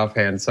knew that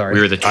offhand. Sorry.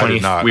 We were the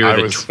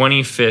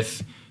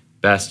 25th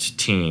best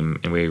team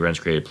in weighted runs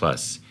created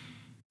plus.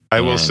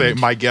 I will say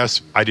my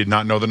guess. I did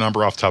not know the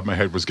number off the top of my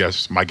head.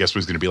 My guess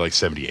was going to be like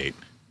 78.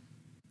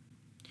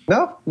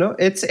 No,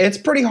 it's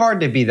pretty hard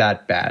to be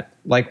that bad.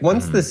 Like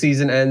once the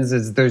season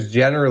ends, there's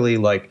generally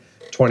like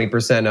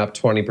 20% up,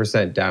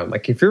 20% down.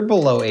 Like if you're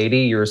below 80,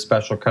 you're a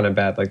special kind of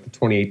bad, like the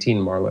 2018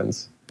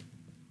 Marlins.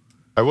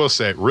 I will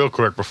say real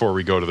quick before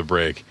we go to the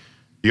break,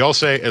 you all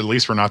say at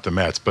least we're not the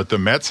Mets, but the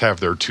Mets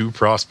have their two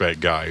prospect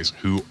guys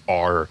who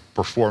are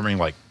performing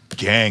like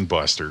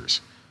gangbusters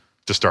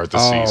to start the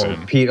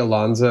season. Pete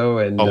Alonso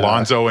and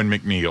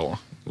McNeil.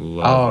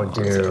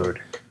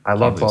 Dude, I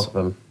love both of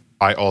them.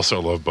 I also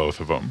love both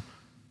of them.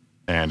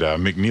 And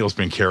McNeil's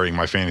been carrying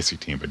my fantasy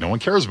team, but no one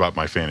cares about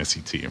my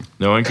fantasy team.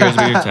 No one cares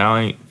about your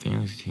talent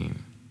fantasy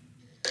team.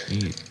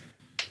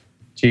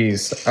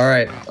 Jeez. All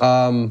right.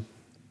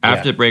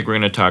 After the break, we're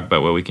going to talk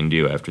about what we can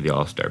do after the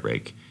All-Star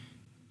break.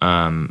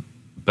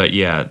 But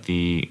yeah,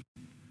 the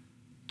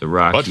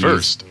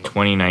Rockies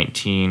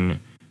 2019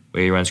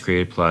 weighted runs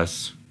created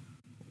plus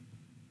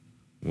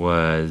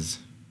was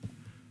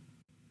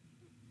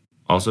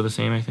also the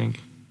same, I think.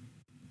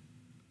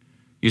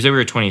 You said we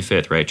were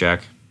 25th, right,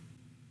 Jack?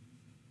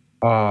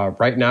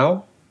 Right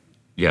now?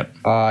 Yep.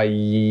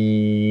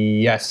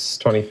 Yes,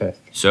 25th.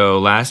 So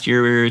last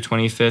year we were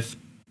 25th.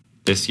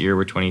 This year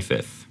we're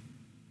 25th.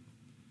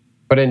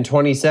 But in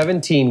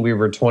 2017, we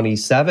were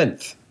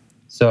 27th.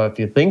 So if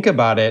you think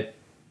about it,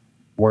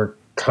 we're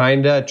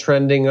kind of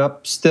trending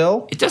up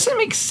still. It doesn't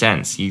make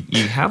sense. You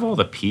have all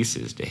the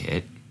pieces to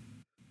hit.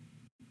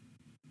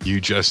 You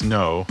just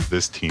know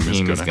this team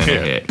is going to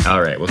hit.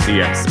 All right, we'll see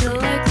you. Still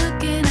like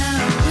looking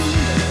out a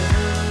window.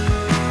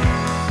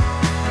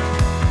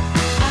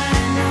 I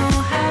know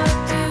how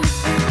to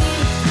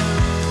forgive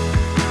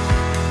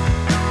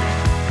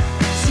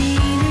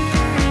sceneries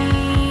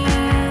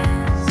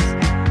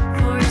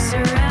for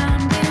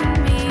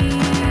surrounding me,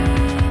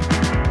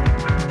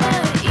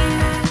 but you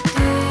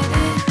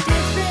did it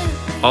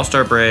differently.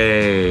 All-Star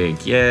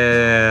break.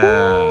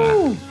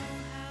 Yeah.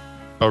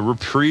 A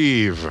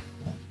reprieve.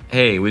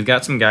 Hey, we've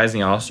got some guys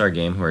in the All-Star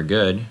game who are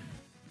good.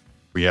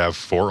 We have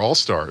 4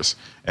 All-Stars.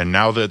 And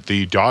now that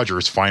the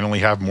Dodgers finally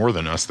have more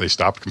than us, they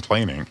stopped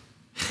complaining.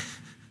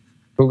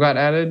 Who got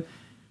added?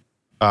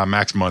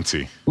 Max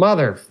Muncy.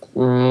 Mother.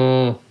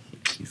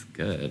 He's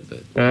good, but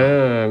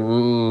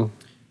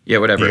He yeah,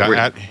 whatever.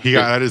 got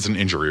added as an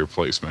injury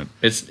replacement.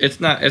 It's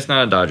not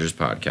a Dodgers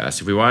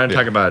podcast. If we wanted to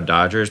talk about a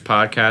Dodgers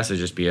podcast, it'd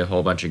just be a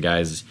whole bunch of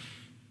guys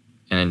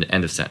and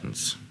end of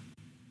sentence.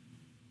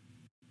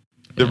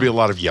 There'd be a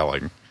lot of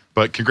yelling.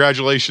 But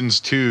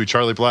congratulations to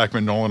Charlie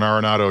Blackmon, Nolan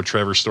Arenado,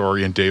 Trevor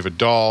Story, and David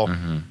Dahl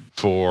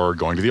for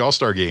going to the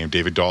All-Star game.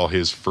 David Dahl,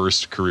 his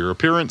first career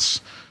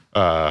appearance.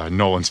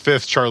 Nolan's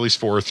 5th, Charlie's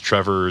 4th,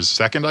 Trevor's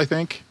 2nd, I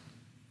think.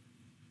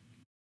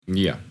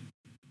 Yeah.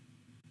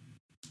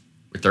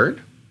 Or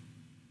 3rd?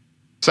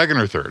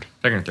 2nd or 3rd.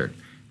 2nd or 3rd.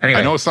 Anyway.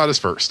 I know it's not his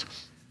first.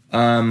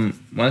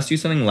 Let's do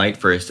something light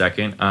for a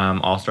second.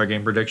 All-Star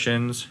game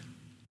predictions.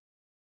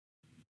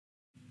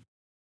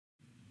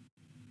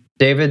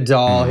 David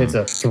Dahl hits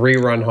a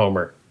 3-run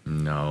homer.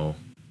 No.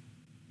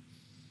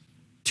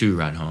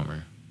 2-run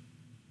homer.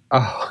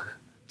 Oh.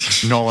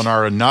 Nolan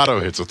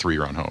Arenado hits a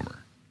 3-run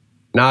homer.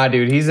 Nah,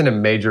 dude, he's in a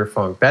major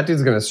funk. That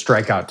dude's going to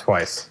strike out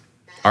twice.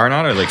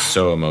 Arenado like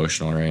so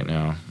emotional right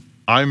now.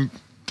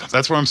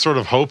 That's what I'm sort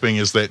of hoping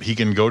is that he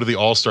can go to the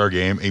All-Star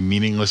game, a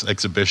meaningless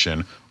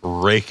exhibition,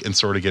 rake and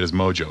sort of get his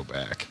mojo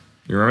back.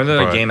 You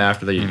remember the game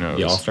after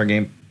the All-Star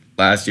game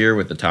last year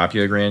with the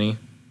Tapia granny?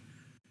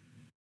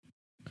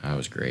 That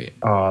was great.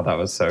 Oh, that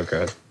was so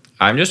good.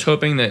 I'm just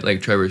hoping that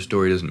like Trevor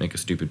Story doesn't make a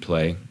stupid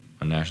play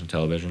on national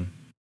television.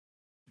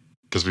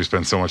 Because we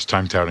spend so much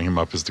time touting him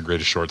up as the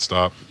greatest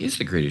shortstop. He's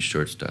the greatest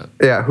shortstop.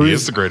 Yeah, he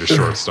is the greatest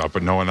shortstop,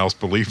 but no one else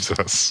believes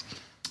us.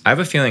 I have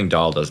a feeling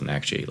Dahl doesn't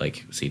actually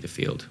like see the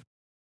field.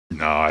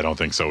 No, I don't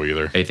think so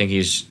either. I think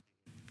he's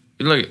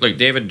like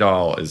David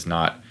Dahl is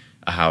not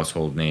a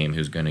household name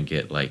who's going to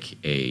get like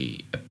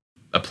a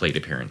plate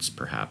appearance,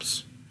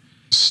 perhaps.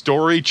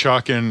 Story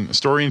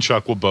and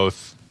Chuck will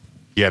both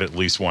get at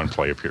least one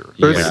play appearance.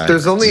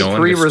 There's only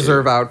 3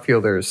 reserve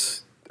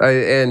outfielders,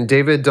 and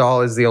David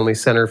Dahl is the only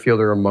center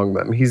fielder among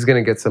them. He's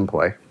going to get some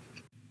play.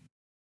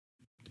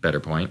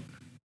 Better point.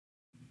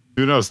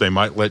 Who knows? They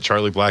might let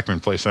Charlie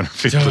Blackmon play center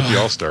field at the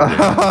All-Star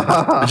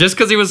game. Just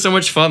because he was so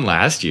much fun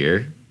last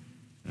year,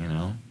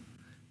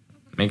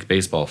 make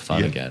baseball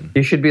fun again.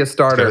 He should be a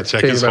starter.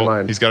 Change my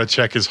mind. He's got to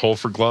check his hole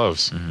for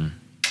gloves. Mm-hmm.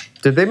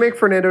 Did they make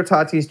Fernando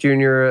Tatis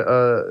Jr.?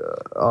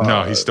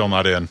 No, he's still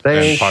not in. And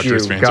Thank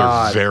Padres you, fans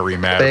God. are very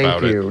mad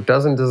about Thank you. it.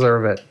 Doesn't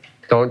deserve it.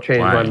 Don't change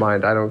my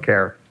mind. I don't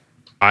care.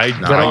 I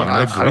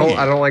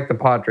don't like the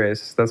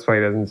Padres. That's why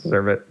he doesn't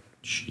deserve it.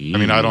 Jeez. I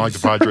mean, I don't like the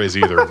Padres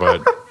either,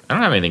 but I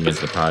don't have anything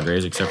against the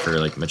Padres except for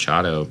like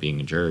Machado being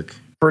a jerk.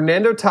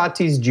 Fernando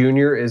Tatis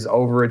Jr. is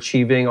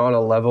overachieving on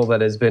a level that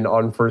has been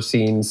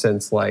unforeseen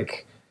since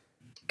like,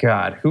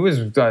 God, who is?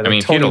 Pete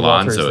Tony Alonso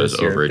Walters is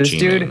this year. overachieving. This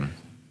dude.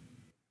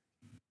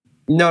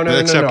 No.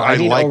 except I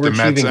like the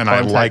Mets and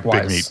I like Big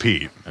contact-wise. Meat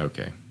Pete.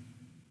 Okay.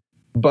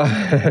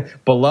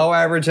 But below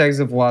average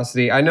exit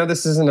velocity. I know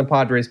this isn't a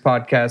Padres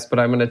podcast, but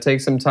I'm going to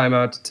take some time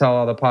out to tell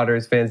all the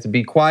Padres fans to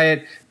be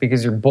quiet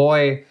because your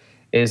boy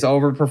is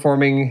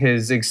overperforming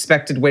his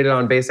expected weighted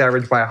on base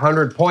average by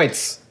 100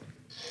 points.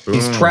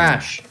 He's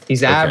trash.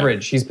 He's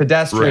average. He's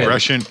pedestrian.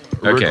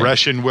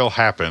 Regression will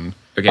happen.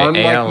 Okay.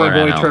 Unlike AL my or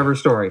boy NL? Trevor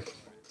Story.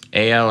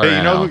 AL or Hey,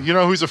 NL? you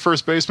know who's the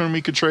first baseman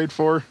we could trade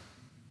for?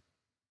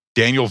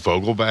 Daniel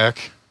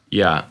Vogelback.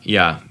 Yeah.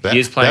 That- he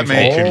is playing.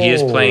 that He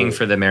is playing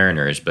for the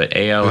Mariners, but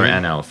AL or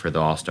NL for the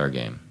All-Star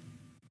game?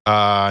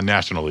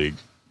 National League.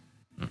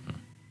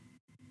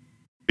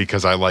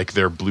 Because I like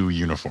their blue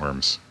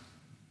uniforms.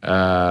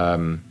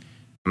 I'm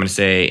going to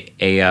say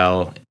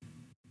AL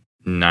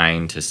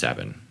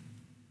 9-7.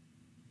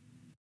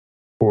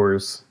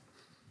 Coors.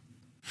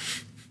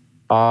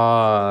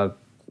 I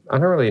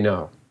don't really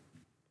know.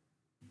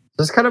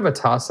 This is kind of a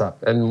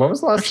toss-up. And when was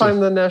the last time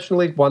the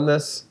National League won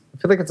this? I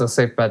feel like it's a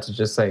safe bet to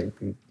just say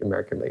the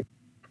American League.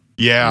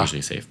 Yeah.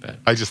 Usually safe bet.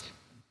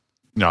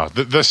 No,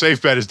 the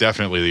safe bet is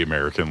definitely the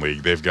American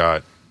League. They've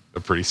got a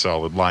pretty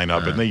solid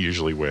lineup, and they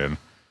usually win.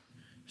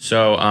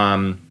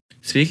 So,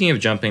 speaking of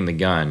jumping the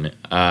gun,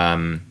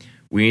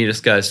 we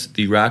discussed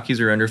the Rockies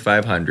are under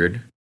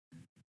 500,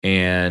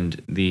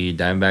 and the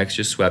Diamondbacks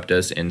just swept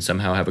us and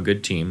somehow have a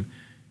good team,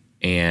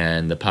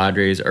 and the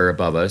Padres are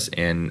above us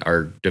and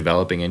are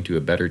developing into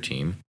a better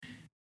team.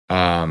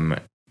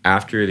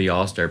 After the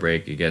All-Star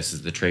break, I guess,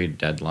 is the trade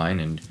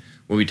deadline, and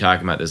we'll be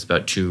talking about this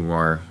about 2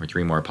 more or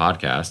 3 more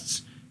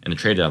podcasts, and the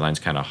trade deadline's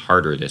kind of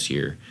harder this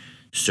year.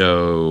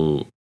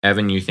 So,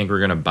 Evan, you think we're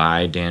going to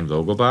buy Dan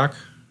Vogelbach?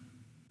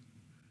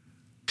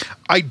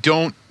 I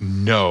don't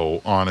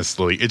know,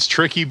 honestly. It's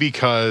tricky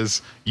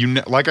because,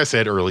 like I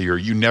said earlier,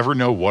 you never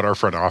know what our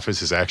front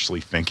office is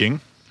actually thinking.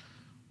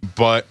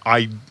 But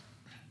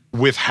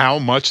with how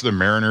much the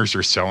Mariners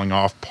are selling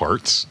off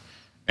parts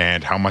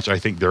and how much I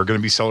think they're going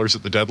to be sellers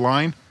at the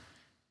deadline,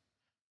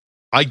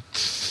 I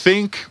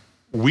think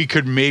we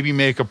could maybe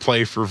make a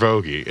play for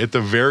Vogie. At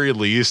the very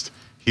least,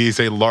 he's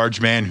a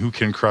large man who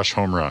can crush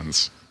home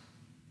runs.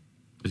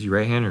 Is he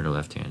right-handed or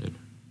left-handed?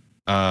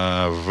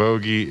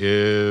 Vogie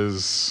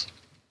is...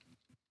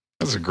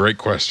 That's a great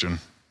question.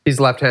 He's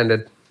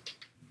left-handed.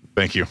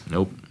 Thank you.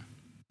 Nope.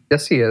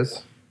 Yes, he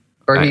is.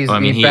 Or he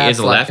bats is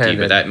a lefty, left-handed.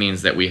 but that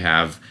means that we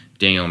have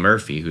Daniel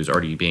Murphy, who's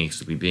already being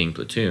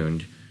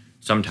platooned.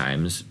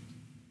 Sometimes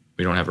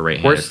we don't have a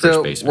right-handed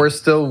first baseman. We're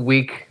still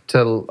weak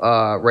to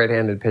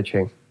right-handed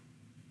pitching.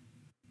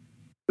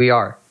 We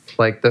are.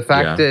 Like the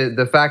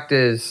fact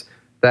is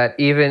that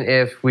even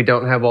if we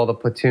don't have all the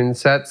platoon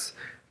sets,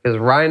 because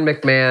Ryan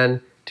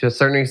McMahon, to a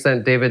certain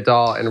extent, David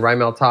Dahl and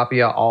Raimel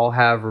Tapia all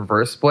have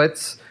reverse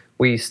splits.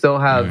 We still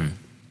have.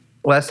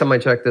 Last time I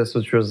checked this,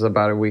 which was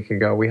about a week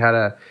ago, we had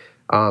a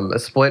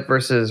split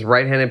versus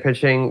right-handed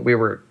pitching. We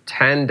were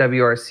 10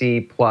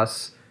 WRC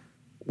plus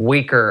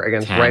weaker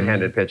against 10?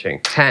 right-handed pitching.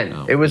 10.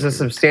 Oh, it was a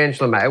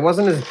substantial amount. It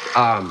wasn't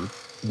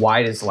as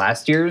wide as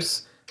last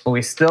year's, but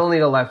we still need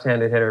a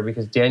left-handed hitter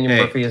because Daniel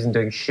Murphy isn't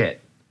doing shit.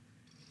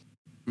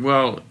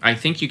 Well, I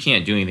think you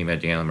can't do anything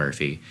about Daniel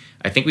Murphy.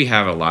 I think we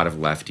have a lot of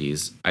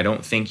lefties. I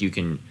don't think you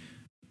can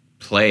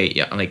play.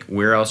 Yeah, like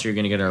where else are you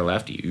going to get our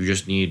lefty? You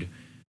just need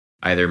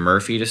either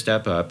Murphy to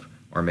step up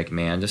or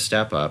McMahon to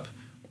step up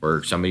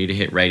or somebody to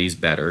hit righties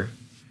better.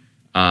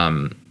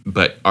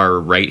 But our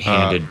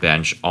right-handed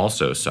bench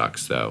also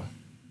sucks, though.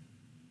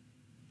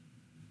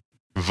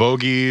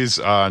 Vogie's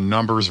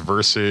numbers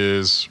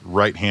versus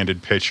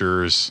right-handed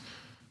pitchers: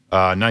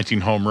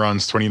 19 home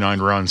runs, 29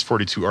 runs,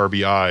 42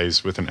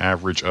 RBIs with an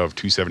average of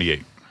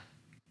 278.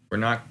 We're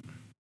not.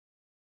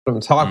 What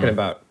I'm talking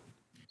about.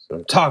 That's what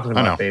I'm talking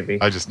about, baby.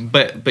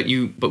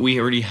 But we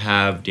already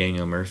have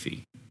Daniel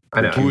Murphy.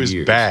 I know. Who is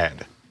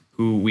bad.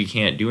 Who we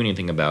can't do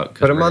anything about.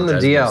 Put him on the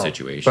DL.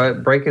 Situation.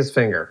 But break his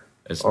finger.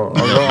 I'll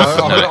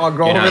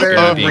go over there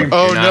and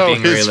oh no,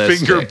 his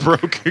finger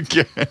broke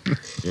again.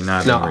 You're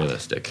not being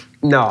realistic.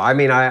 No, I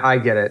mean, I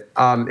get it.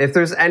 If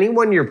there's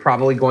anyone you're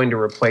probably going to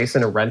replace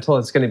in a rental,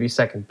 it's going to be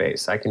second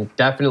base. I can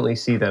definitely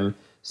see them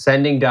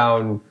sending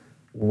down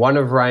one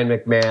of Ryan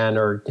McMahon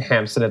or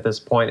Hampson at this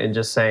point and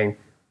just saying,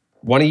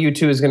 one of you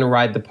two is going to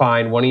ride the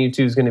pine, one of you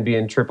two is going to be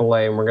in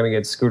AAA, and we're going to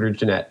get Scooter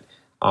Jeanette.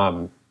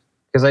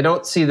 Because I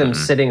don't see them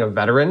sitting a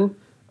veteran,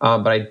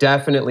 but I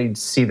definitely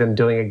see them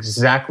doing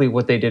exactly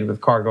what they did with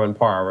Cargo and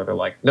Parr, where they're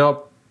like,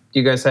 nope,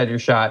 you guys had your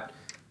shot.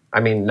 I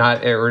mean,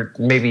 not, or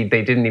maybe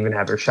they didn't even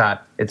have their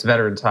shot. It's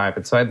veteran time.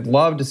 And so I'd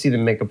love to see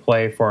them make a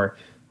play for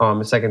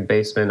a second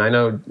baseman. I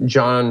know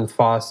John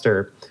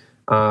Foster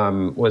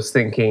was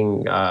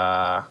thinking,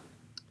 what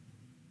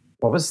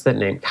was that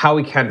name?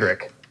 Howie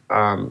Kendrick.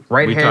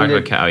 Right-handed. We talked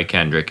about Howie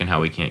Kendrick and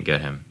how we can't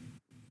get him.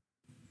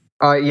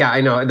 Yeah, I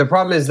know. The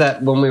problem is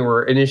that when we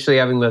were initially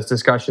having those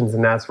discussions,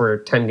 and that's where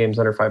 10 games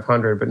under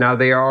 500, but now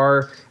they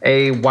are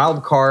a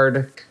wild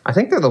card. I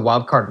think they're the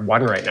wild card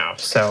 1 right now.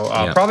 So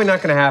probably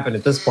not going to happen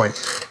at this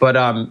point. But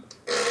a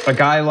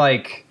guy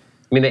like,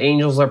 I mean, the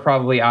Angels are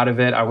probably out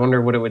of it. I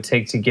wonder what it would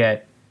take to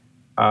get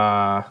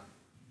Tommy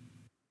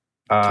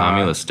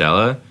La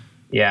Stella?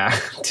 Yeah,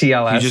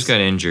 TLS. He just got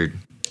injured.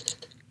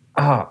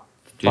 Oh,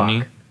 didn't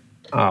he?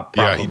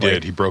 Yeah, he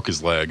did. He broke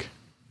his leg.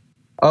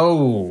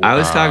 Oh. I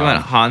was talking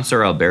about Hans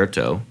or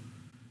Alberto.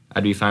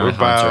 I'd be fine with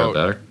Hans or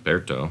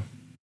Alberto.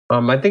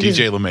 I think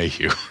DJ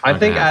LeMahieu.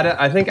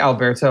 I think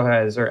Alberto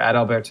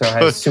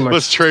has too much.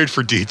 Let's trade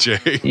for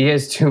DJ. He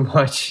has too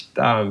much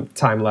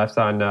time left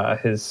on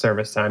his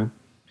service time.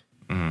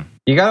 Mm-hmm.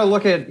 You got to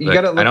look at.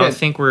 I don't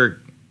think we're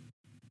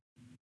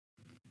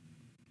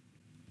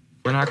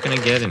not going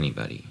to get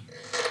anybody.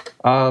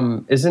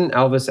 Isn't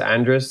Elvis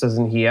Andrus?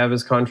 Doesn't he have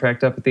his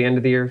contract up at the end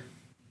of the year?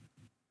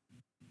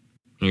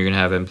 You're going to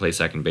have him play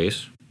second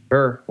base?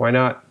 Sure, why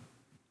not?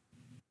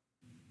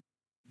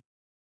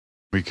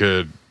 We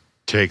could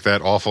take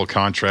that awful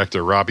contract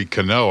of Robbie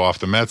Cano off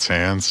the Mets'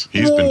 hands.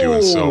 He's been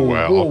doing so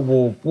well.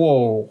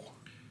 Whoa.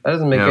 That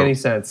doesn't make any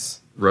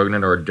sense.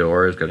 Rognan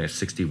Odor is getting a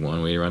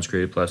 61 weighted runs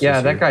created plus.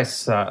 Yeah, that guy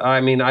sucks. I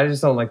mean, I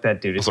just don't like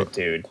that dude. He's a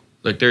dude.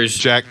 Like, there's...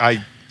 Jack,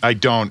 I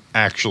don't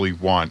actually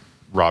want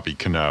Robbie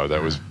Cano.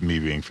 That was me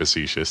being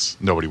facetious.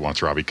 Nobody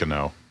wants Robbie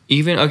Cano.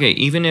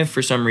 Even if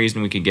for some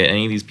reason we could get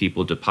any of these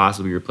people to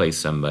possibly replace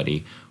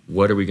somebody,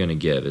 what are we going to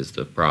give is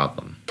the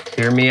problem.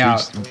 Hear me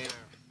out.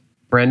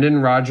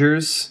 Brendan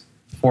Rodgers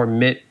for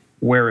Mitt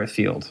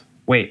Merrifield.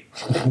 Wait,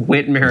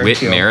 Whit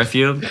Merrifield. Whit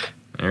Merrifield?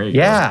 There you go.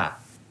 Yeah.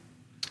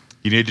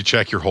 You need to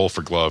check your hole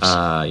for gloves.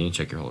 You need to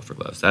check your hole for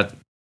gloves. That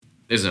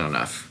isn't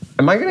enough.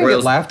 Am I going to get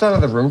Royals- laughed out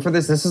of the room for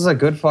this? This is a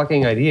good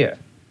fucking idea.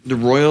 The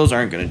Royals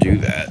aren't going to do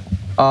that.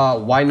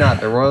 Why not?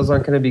 The Royals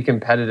aren't going to be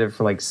competitive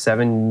for like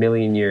 7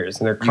 million years,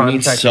 and their You need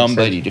contract.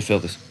 somebody to fill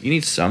this. You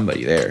need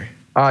somebody there.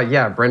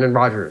 Yeah, Brendan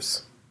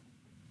Rodgers.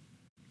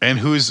 and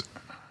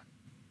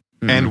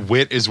and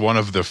Witt is one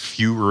of the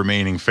few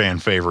remaining fan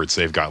favorites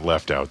they've got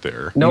left out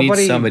there.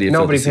 Nobody somebody to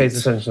fill the pays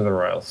seats. attention to the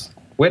Royals.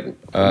 Whit,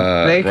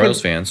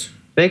 Royals fans.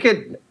 They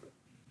could.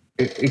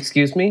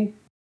 Excuse me.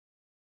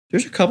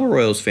 There's a couple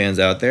Royals fans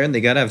out there, and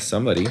they got to have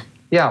somebody.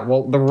 Yeah,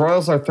 well, the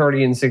Royals are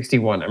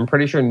 30-61. I'm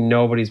pretty sure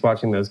nobody's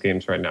watching those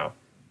games right now.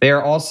 They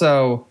are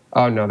also,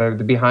 oh no, they're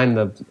behind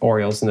the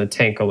Orioles in the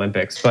Tank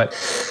Olympics. But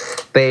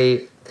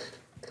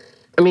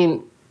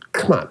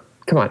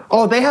come on.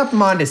 Oh, they have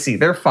Mondesi.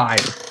 They're fine.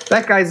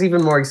 That guy's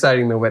even more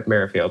exciting than Whit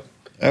Merrifield.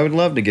 I would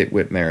love to get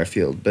Whit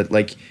Merrifield, but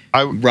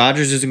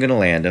Rodgers isn't going to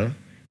land him.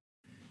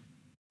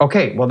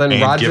 Okay, well then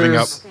And Rodgers. giving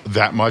up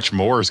that much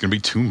more is going to be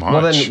too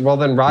much. Well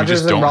then we Rodgers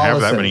just don't and have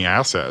that Rollison. many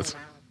assets.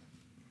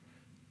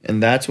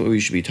 And that's what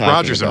we should be talking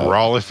Rodgers about. and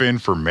Rolifin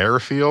for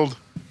Merrifield?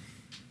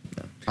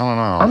 I don't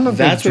know. I'm a big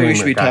That's what we dreamer,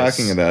 should be guys.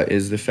 talking about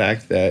is the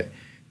fact that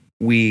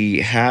we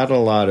had a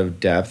lot of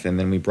depth and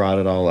then we brought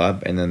it all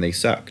up and then they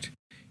sucked.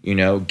 You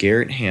know,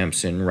 Garrett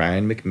Hampson,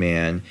 Ryan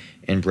McMahon,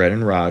 and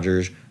Brendan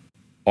Rodgers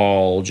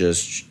all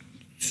just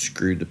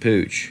screwed the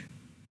pooch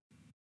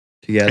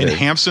together. And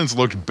Hampson's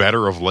looked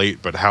better of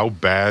late, but how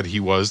bad he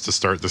was to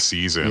start the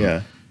season.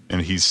 Yeah.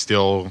 And he's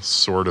still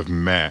sort of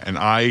meh. And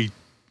I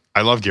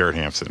love Garrett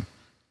Hampson.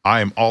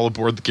 I am all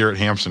aboard the Garrett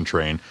Hampson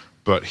train,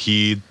 but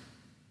he's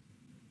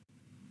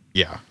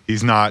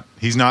not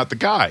the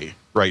guy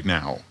right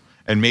now.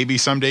 And maybe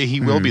someday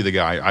he will be the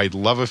guy. I'd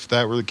love if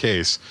that were the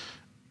case,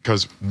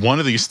 because one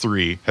of these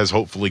three has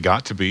hopefully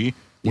got to be.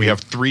 We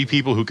have three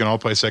people who can all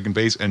play second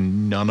base,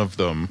 and none of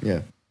them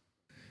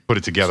put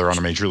it together on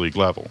a major league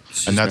level.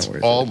 It's And just that's not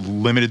worth all it.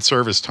 limited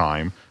service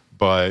time,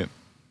 but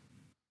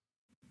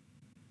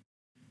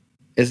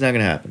It's not going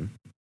to happen.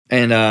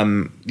 And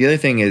the other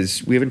thing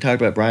is, we haven't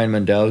talked about Brian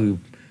Mundell, who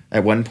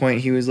at one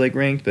point he was like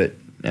ranked, but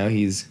now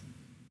he's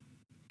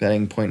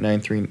batting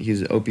 .93.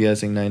 He's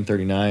OPSing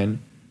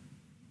 939,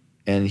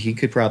 and he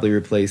could probably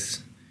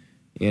replace,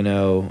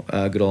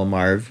 good old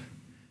Marv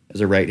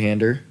as a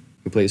right-hander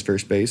who plays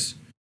first base.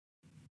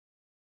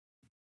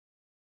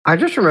 I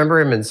just remember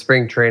him in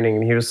spring training,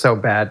 and he was so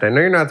bad. I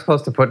know you're not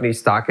supposed to put any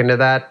stock into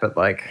that, but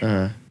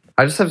I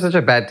just have such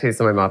a bad taste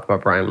in my mouth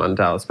about Brian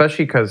Mundell,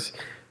 especially because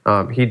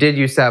he did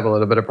used to have a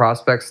little bit of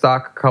prospect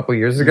stock a couple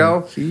years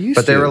ago,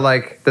 but they were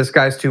like, "This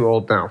guy's too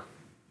old now."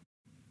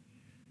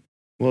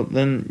 Well,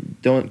 then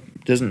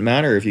doesn't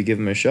matter if you give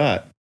him a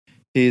shot.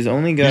 He's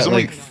only got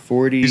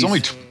 40. he's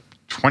only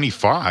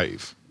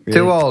 25.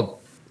 Too old.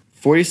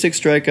 46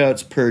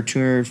 strikeouts per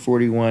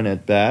 241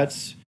 at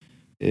bats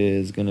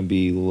is going to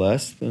be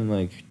less than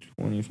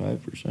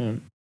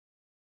 25%.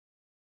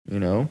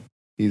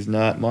 He's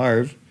not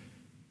Marv.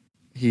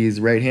 He's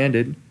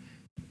right-handed,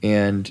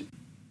 and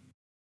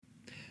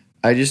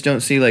I just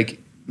don't see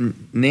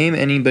name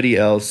anybody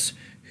else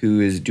who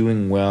is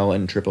doing well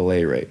in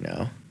AAA right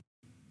now.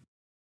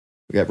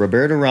 We got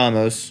Roberto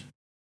Ramos,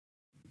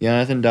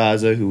 Jonathan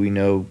Daza, who we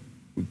know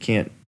we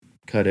can't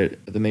cut it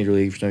at the major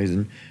league for some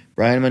reason.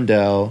 Brian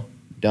Mundell,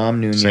 Dom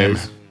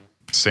Nunez.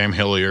 Sam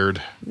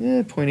Hilliard.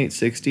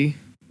 .860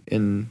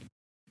 in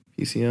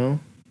PCL.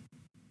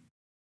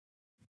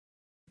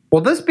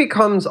 Well, this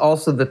becomes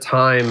also the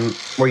time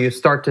where you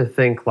start to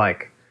think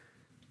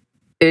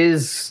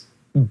is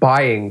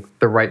buying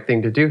the right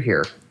thing to do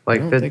here?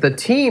 The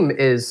team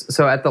is,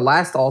 so at the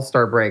last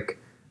All-Star break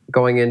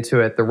going into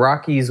it, the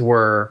Rockies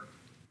were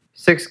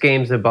 6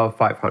 games above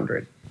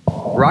 500.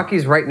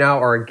 Rockies right now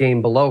are a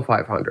game below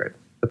 500.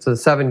 It's a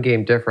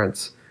 7-game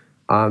difference.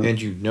 And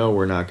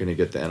we're not going to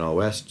get the NL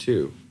West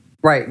too.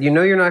 Right.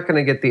 You're not going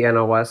to get the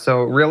NL West.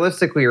 So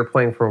realistically, you're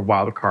playing for a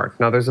wild card.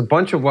 Now, there's a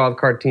bunch of wild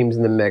card teams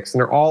in the mix, and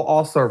they're all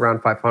also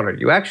around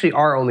 500. You actually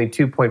are only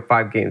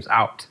 2.5 games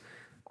out.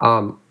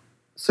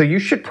 So you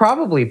should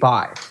probably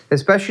buy,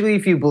 especially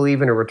if you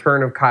believe in a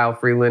return of Kyle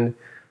Freeland.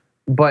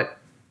 But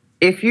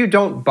if you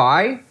don't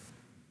buy,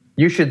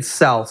 you should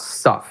sell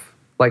stuff,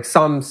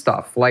 some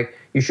stuff.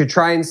 You should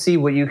try and see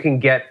what you can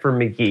get for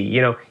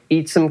McGee.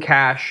 Eat some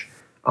cash.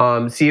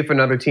 See if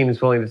another team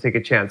is willing to take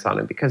a chance on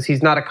him, because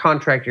he's not a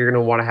contract you're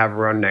going to want to have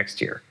around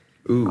next year.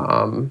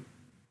 Ooh.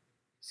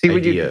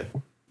 Idea.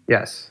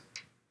 Yes.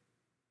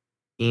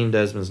 Ian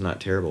Desmond's not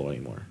terrible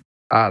anymore.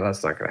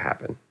 That's not going to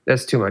happen.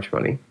 That's too much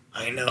money.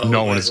 I know.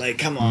 No but, one is like,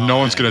 come on. No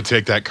one's going to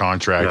take that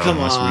contract Come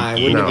unless on,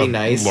 we eat wouldn't it be a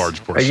nice?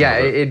 large portion Yeah,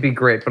 of it. it'd be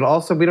great. But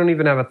also, we don't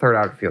even have a third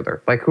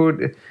outfielder. Like,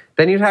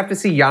 then you'd have to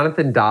see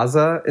Jonathan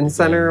Daza in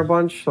center a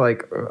bunch.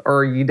 Like,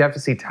 or you'd have to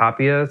see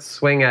Tapia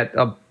swing at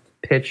a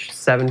pitch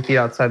 7 feet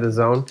outside the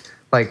zone.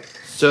 Like,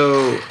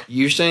 So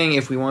you're saying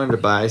if we wanted to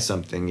buy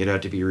something, it'd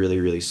have to be really,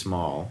 really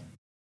small,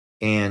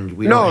 and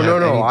we no.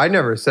 don't have any. I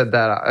never said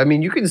that. I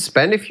mean, you can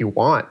spend if you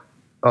want.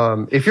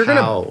 If you're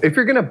How?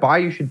 gonna buy,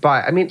 you should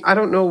buy. I mean, I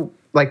don't know.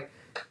 Like,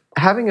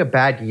 having a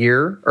bad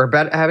year or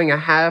having a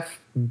half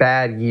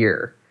bad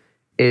year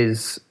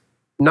is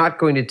not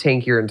going to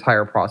tank your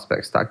entire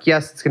prospect stock.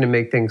 Yes, it's going to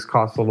make things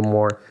cost a little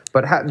more,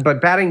 but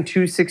batting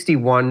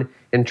 261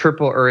 in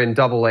triple or in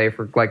double A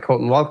for like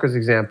Colton Welker's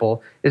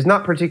example is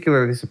not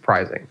particularly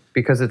surprising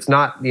because it's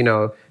not,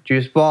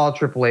 juice ball.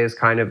 Triple A is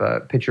kind of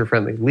a pitcher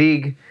friendly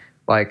league.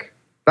 Like,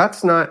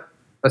 that's not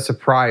a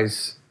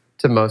surprise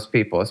to most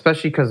people,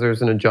 especially because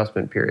there's an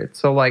adjustment period.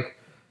 So like,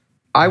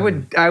 I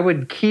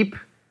would keep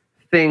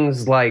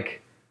things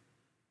like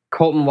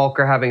Colton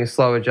Welker having a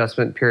slow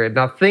adjustment period.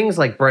 Now, things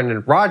like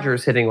Brendan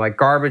Rodgers hitting like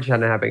garbage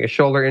and having a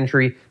shoulder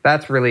injury,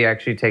 that's really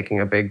actually taking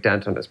a big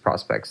dent on his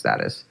prospect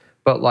status.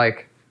 But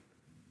like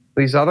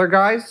these other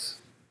guys,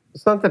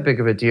 it's not that big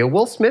of a deal.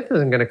 Will Smith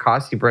isn't going to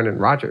cost you Brendan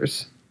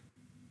Rodgers.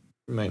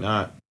 We might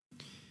not.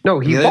 No,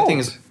 he The other won't. thing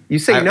is, you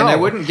say no. and I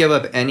wouldn't give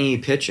up any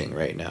pitching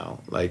right now.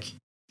 Like,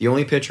 the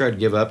only pitcher I'd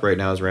give up right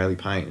now is Riley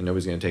Pint, and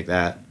nobody's going to take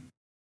that.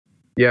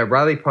 Yeah,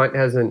 Riley Pint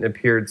hasn't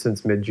appeared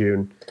since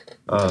mid-June.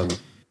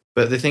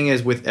 But the thing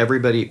is, with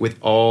everybody, with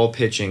all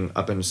pitching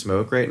up in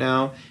smoke right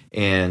now,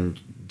 and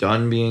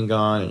Dunn being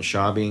gone, and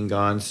Shaw being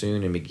gone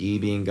soon, and McGee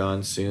being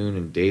gone soon,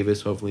 and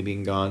Davis hopefully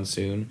being gone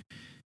soon,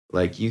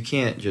 like, you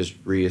can't just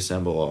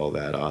reassemble all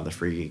that on the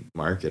free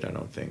market, I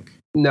don't think.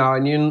 No,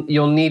 and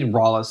you'll need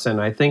Rollison.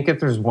 I think if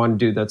there's one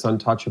dude that's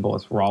untouchable,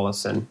 it's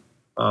Rollison.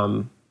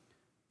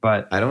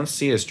 But I don't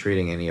see us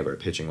trading any of our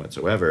pitching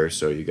whatsoever,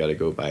 so you got to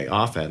go by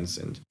offense,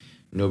 and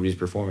nobody's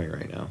performing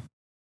right now.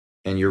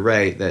 And you're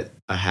right that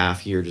a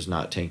half year does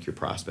not tank your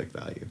prospect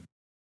value.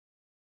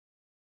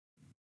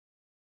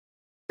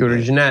 go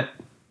to Jeanette.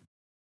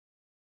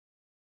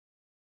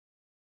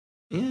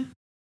 Yeah.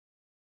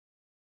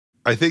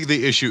 I think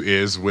the issue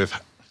is with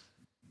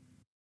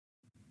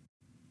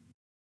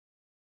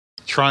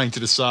trying to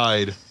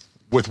decide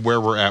with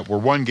where we're at. We're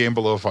one game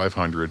below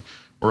 500.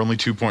 We're only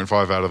 2.5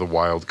 out of the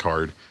wild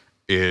card.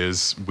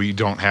 Is we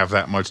don't have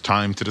that much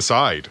time to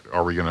decide.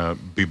 Are we going to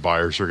be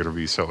buyers or going to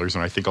be sellers?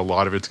 And I think a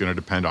lot of it's going to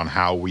depend on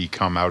how we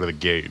come out of the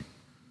gate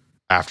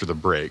after the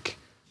break.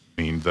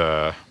 I mean,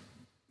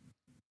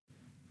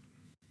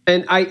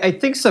 And I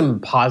think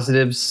some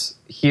positives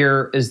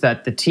here is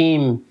that the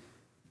team,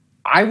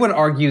 I would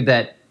argue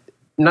that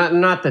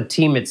not the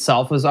team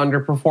itself is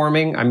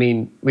underperforming. I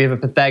mean, we have a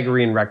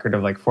Pythagorean record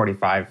of like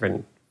 45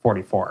 and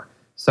 44.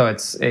 So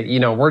it's,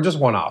 we're just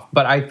one off.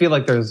 But I feel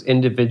like there's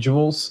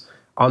individuals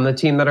on the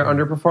team that are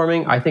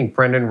underperforming. I think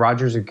Brendan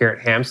Rodgers or Garrett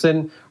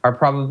Hampson are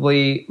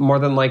probably more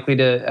than likely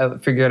to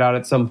figure it out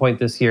at some point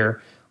this year.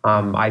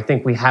 I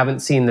think we haven't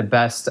seen the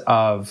best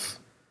of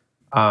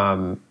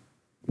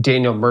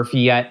Daniel Murphy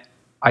yet.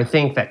 I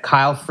think that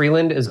Kyle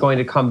Freeland is going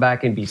to come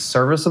back and be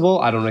serviceable.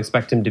 I don't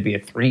expect him to be a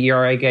 3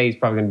 ERA guy. He's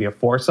probably going to be a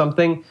 4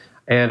 something.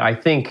 And I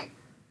think,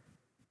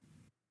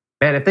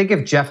 man, if they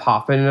give Jeff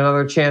Hoffman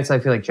another chance, I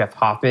feel like Jeff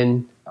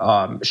Hoffman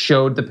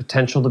showed the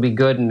potential to be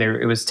good, and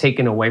it was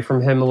taken away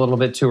from him a little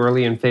bit too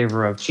early in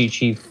favor of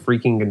Chichi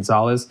freaking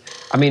Gonzalez.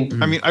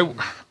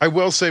 I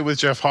will say with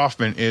Jeff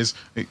Hoffman is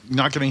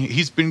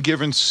he's been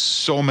given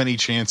so many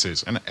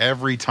chances, and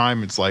every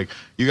time it's like,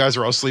 you guys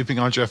are all sleeping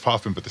on Jeff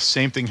Hoffman, but the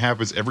same thing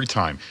happens every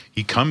time.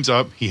 He comes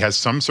up, he has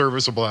some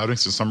serviceable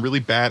outings and some really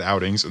bad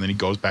outings, and then he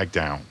goes back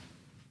down.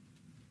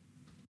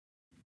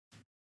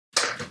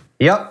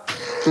 Yep,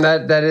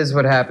 that is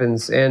what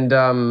happens. And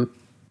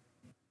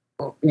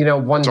So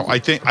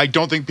I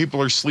don't think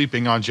people are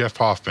sleeping on Jeff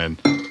Hoffman.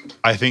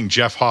 I think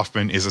Jeff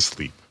Hoffman is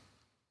asleep.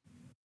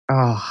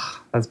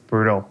 Oh, that's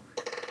brutal.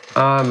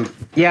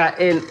 Yeah,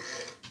 and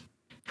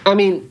I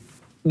mean,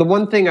 the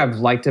one thing I've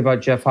liked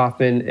about Jeff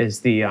Hoffman is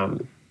the I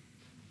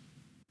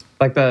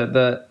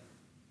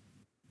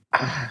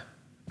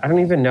don't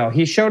even know.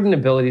 He showed an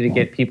ability to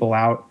get people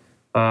out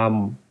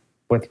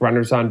with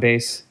runners on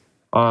base.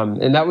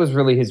 And that was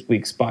really his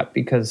weak spot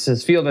because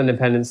his field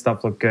independent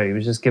stuff looked good. He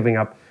was just giving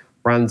up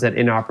runs at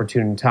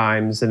inopportune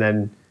times. And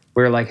then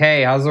we were like,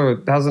 hey, how's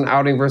an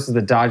outing versus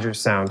the Dodgers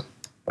sound?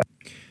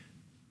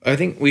 I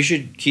think we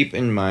should keep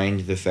in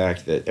mind the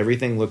fact that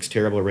everything looks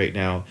terrible right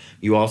now.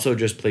 You also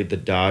just played the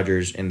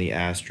Dodgers and the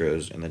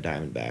Astros and the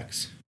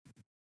Diamondbacks.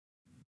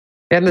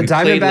 And the We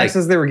played Diamondbacks like-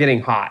 as they were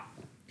getting hot.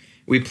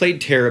 We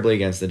played terribly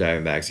against the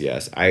Diamondbacks,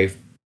 yes. I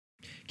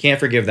can't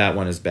forgive that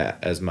one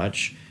as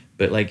much,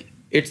 but like,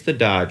 it's the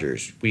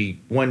Dodgers. We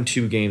won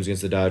 2 games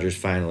against the Dodgers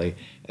finally,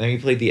 and then we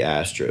played the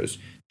Astros.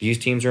 These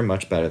teams are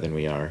much better than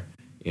we are.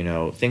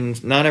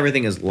 Not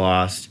everything is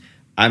lost.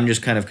 I'm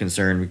just kind of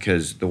concerned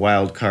because the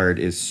wild card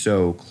is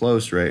so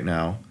close right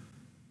now.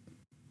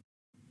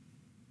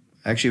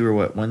 Actually, we're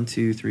what? 1,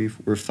 2, 3,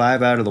 4. We're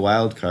 5 out of the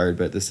wild card,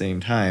 but at the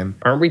same time,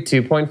 Aren't we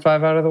 2.5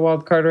 out of the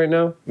wild card right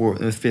now? we're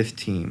the fifth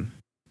team.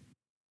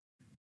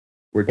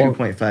 We're Well-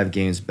 2.5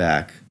 games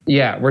back.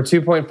 Yeah, we're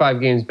 2.5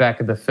 games back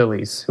of the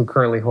Phillies, who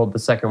currently hold the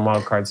second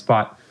wild card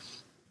spot.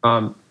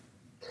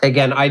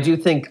 Again, I do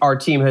think our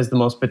team has the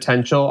most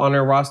potential on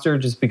our roster,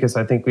 just because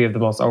I think we have the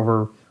most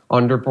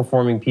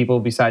underperforming people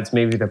besides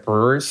maybe the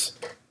Brewers.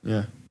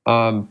 Yeah.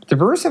 The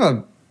Brewers have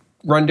a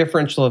run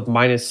differential of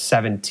minus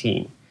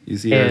 17. You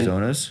see And,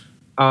 Arizona's?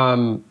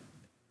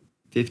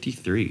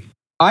 53.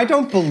 I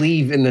don't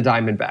believe in the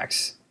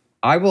Diamondbacks.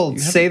 I will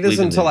You have say to this believe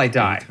in until them I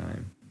die.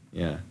 anytime.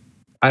 Yeah.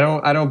 I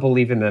don't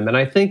believe in them. And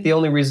I think the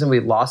only reason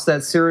we lost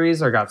that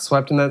series or got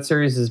swept in that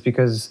series is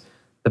because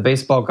the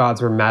baseball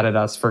gods were mad at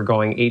us for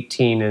going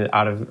 18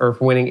 out of, or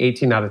for winning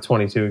 18 out of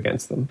 22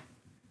 against them.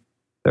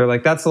 They're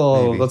like, that's a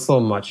little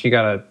much. You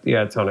gotta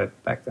tone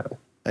it back down.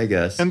 I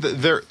guess. And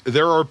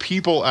there are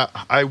people,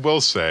 I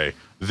will say,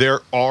 there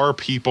are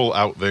people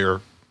out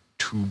there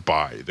to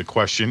buy. The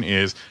question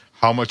is,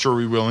 how much are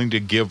we willing to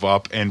give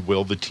up, and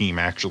will the team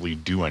actually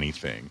do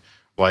anything?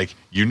 Like,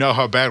 you know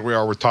how bad we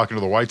are with talking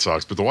to the White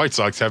Sox, but the White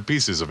Sox have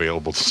pieces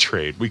available to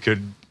trade. We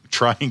could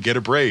try and get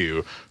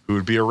Abreu, who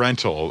would be a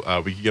rental.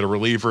 We could get a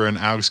reliever in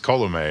Alex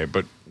Colomé,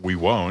 but we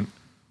won't.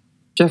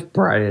 Jeff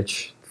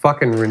Bridich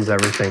fucking ruins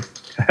everything.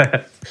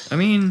 I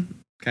mean,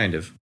 kind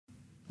of.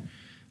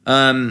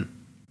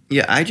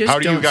 Yeah, I just How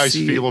do you don't guys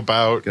see- feel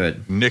about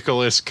Good.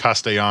 Nicholas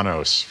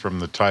Castellanos from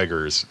the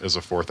Tigers as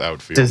a fourth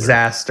outfielder?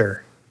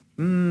 Disaster.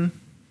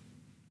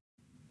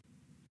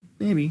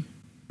 Maybe.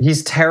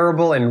 He's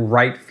terrible in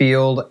right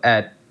field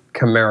at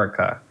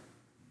Comerica.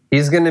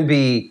 He's going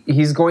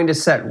to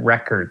set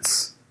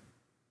records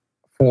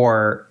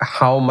for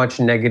how much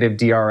negative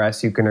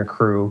DRS you can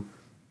accrue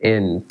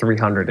in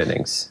 300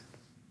 innings.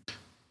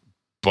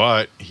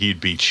 But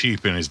he'd be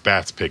cheap and his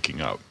bat's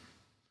picking up.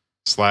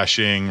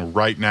 Slashing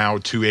right now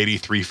 280,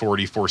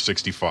 340,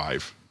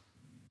 465.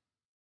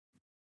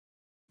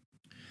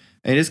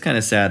 It is kind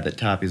of sad that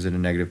Toppy's at a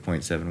negative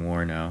 0.7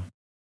 WAR now.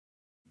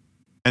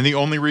 And the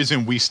only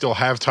reason we still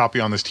have Toppy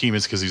on this team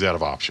is because he's out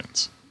of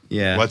options.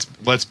 Yeah.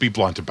 Let's be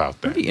blunt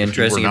about that. It'd be If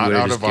interesting he were if we not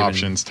would've out just of given-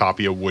 options,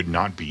 Tapia would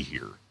not be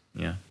here.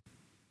 Yeah.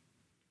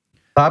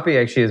 Poppy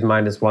actually is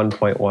minus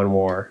 1.1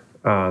 WAR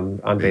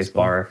on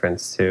baseball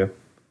reference too.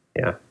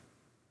 Yeah.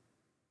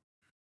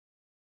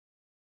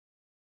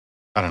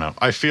 I don't know.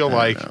 I feel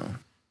like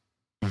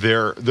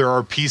there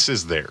are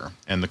pieces there,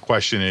 and the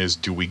question is,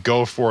 do we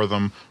go for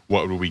them?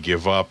 What would we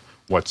give up?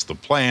 What's the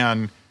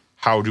plan?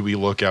 How do we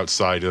look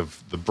outside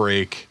of the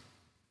break?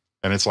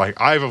 And it's like,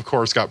 I've of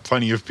course got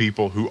plenty of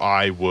people who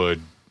I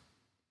would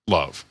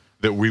love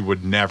that we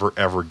would never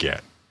ever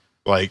get.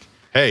 Like,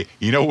 hey,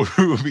 you know what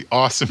would be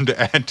awesome to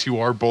add to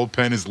our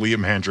bullpen is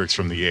Liam Hendricks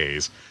from the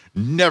A's.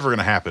 Never going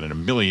to happen in a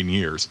million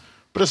years,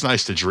 but it's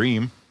nice to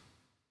dream.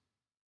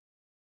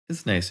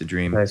 It's nice to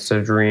dream. Nice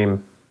to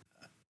dream.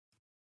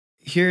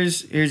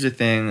 Here's the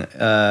thing.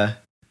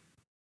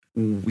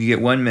 We get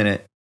 1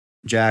 minute.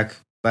 Jack,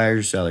 buyers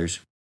or sellers?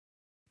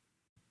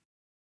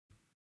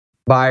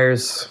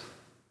 Buyers.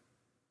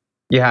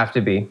 You have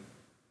to be.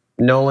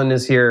 Nolan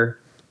is here.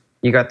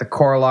 You got the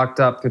core locked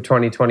up through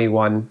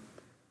 2021.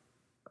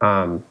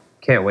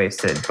 Can't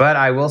waste it. But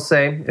I will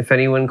say, if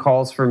anyone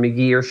calls for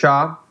McGee or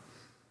Shaw,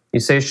 you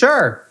say,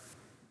 sure.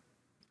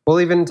 We'll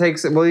even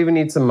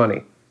need some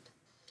money.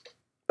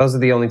 Those are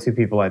the only two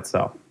people I'd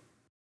sell.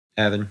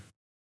 Evan?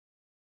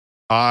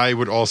 I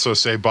would also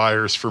say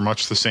buyers for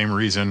much the same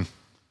reason.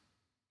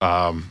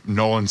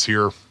 Nolan's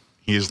here.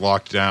 He is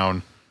locked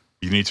down.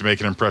 You need to make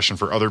an impression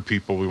for other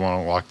people we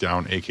want to lock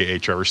down, a.k.a.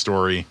 Trevor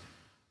Story.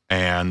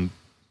 And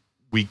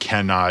we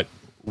cannot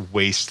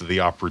waste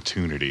the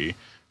opportunity.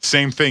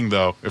 Same thing,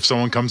 though. If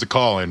someone comes to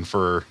call in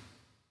for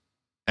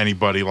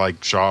anybody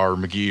like Shaw or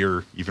McGee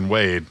or even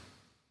Wade,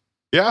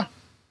 yeah,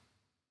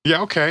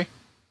 okay.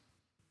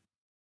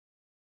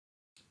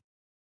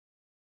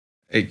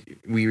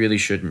 We really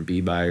shouldn't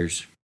be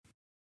buyers.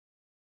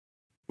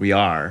 We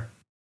are,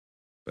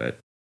 but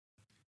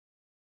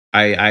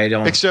I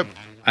don't. Except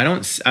I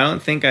don't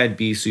think I'd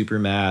be super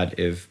mad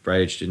if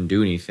Bridich didn't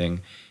do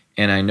anything.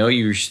 And I know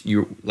you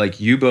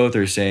like you both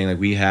are saying like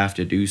we have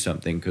to do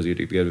something because we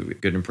get a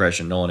good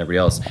impression, Nolan and everybody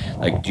else.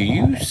 Like, do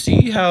you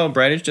see how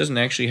Bridich doesn't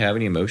actually have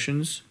any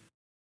emotions?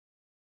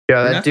 Yeah,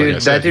 We're that not dude.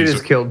 gonna say That dude he's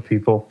has a- killed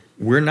people.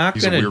 We're not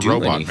He's a going to weird do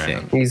robot, anything.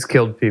 man. He's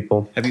killed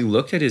people. Have you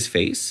looked at his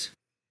face?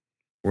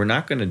 We're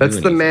not going to do That's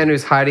anything. the man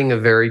who's hiding a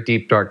very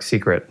deep, dark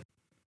secret.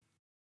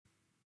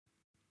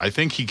 I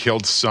think he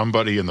killed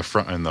somebody in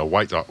the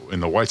White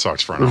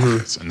Sox front Mhm.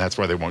 office, and that's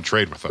why they won't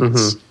trade with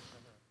us.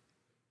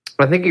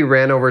 I think he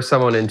ran over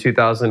someone in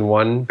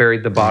 2001,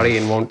 buried the body,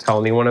 and won't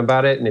tell anyone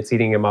about it, and it's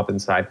eating him up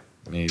inside.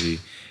 Maybe.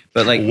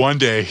 But like One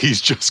day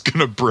he's just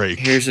gonna break.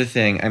 here's the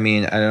thing. I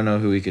mean, I don't know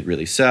who we could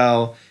really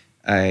sell.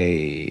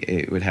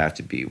 It would have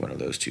to be one of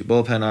those two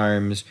bullpen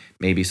arms.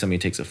 Maybe somebody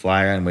takes a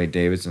flyer on Wade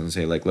Davidson and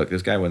say, like, look,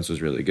 this guy once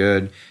was really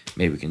good.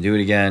 Maybe we can do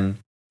it again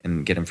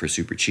and get him for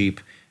super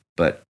cheap.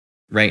 But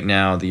right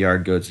now, the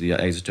yard goats, the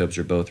isotopes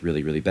are both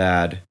really, really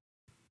bad.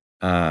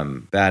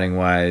 Batting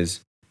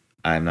wise,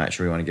 I'm not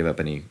sure we want to give up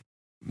any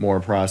more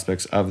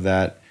prospects of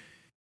that.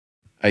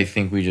 I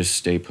think we just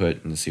stay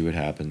put and see what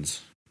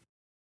happens.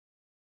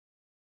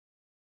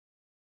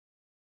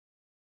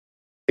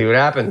 See what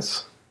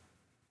happens.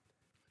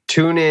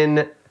 Tune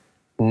in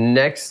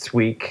next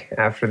week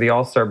after the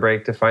All-Star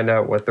break to find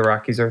out what the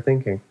Rockies are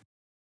thinking.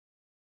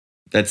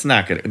 That's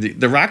not good.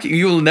 The Rocky,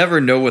 you'll never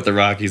know what the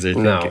Rockies are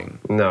thinking.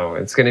 No,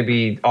 it's going to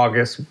be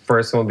August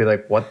 1st, and we'll be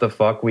like, what the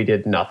fuck? We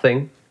did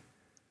nothing.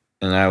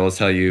 And I will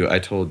tell you, I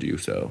told you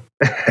so.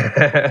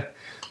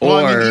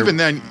 Well, I mean, even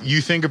then,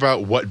 you think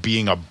about what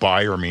being a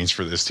buyer means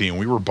for this team.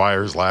 We were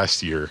buyers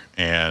last year,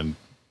 and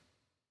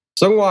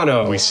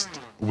Sungwano.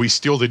 we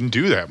still didn't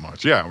do that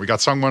much. Yeah, we got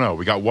Sungwano.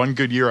 We got one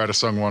good year out of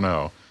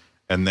Sungwano,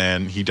 and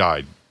then he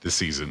died this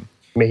season.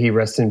 May he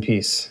rest in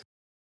peace.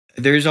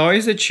 There's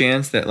always a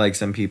chance that like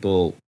some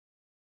people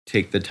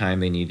take the time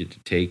they needed to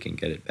take and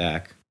get it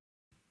back.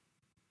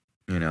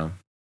 You know,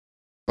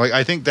 Like,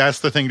 I think that's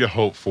the thing to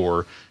hope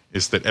for,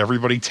 is that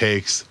everybody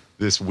takes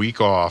this week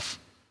off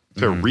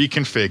to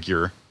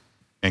reconfigure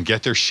and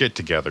get their shit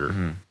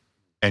together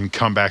and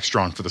come back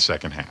strong for the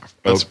second half.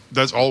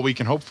 That's all we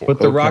can hope for. But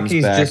the Oak comes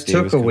Rockies back, just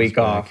Davis took a comes week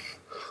back. off.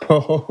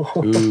 Oak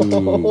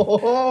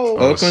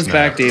comes snap.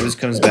 back, Davis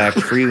comes back,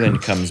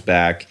 Freeland comes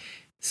back.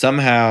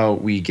 Somehow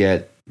we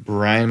get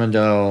Brian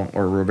Mandel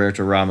or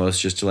Roberto Ramos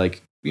just to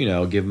like, you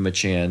know, give him a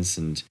chance.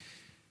 And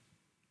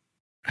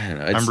I don't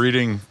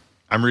know.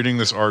 I'm reading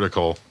this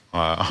article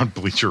on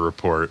Bleacher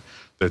Report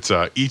that's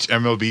each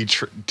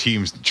MLB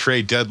team's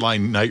trade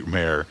deadline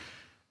nightmare,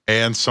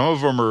 and some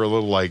of them are a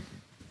little like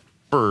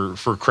for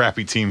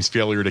crappy teams,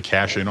 failure to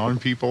cash in on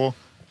people.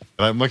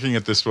 And I'm looking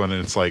at this one,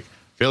 and it's like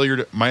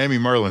Miami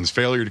Marlins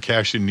failure to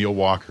cash in Neil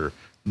Walker.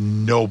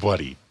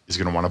 Nobody is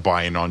going to want to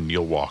buy in on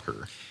Neil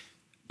Walker.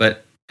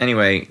 But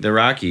anyway, the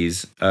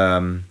Rockies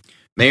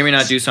may or may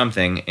not do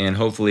something, and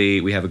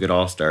hopefully we have a good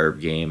All-Star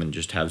game and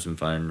just have some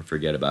fun and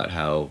forget about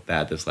how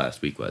bad this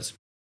last week was.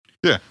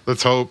 Yeah,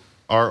 let's hope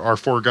our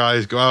four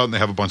guys go out and they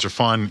have a bunch of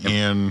fun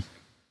in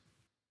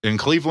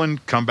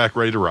Cleveland, come back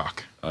ready to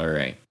rock. All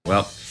right.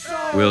 Well,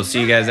 we'll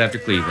see you guys after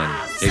Cleveland.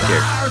 Take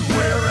care.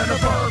 We're in a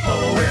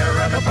purple,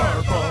 we're in a purple.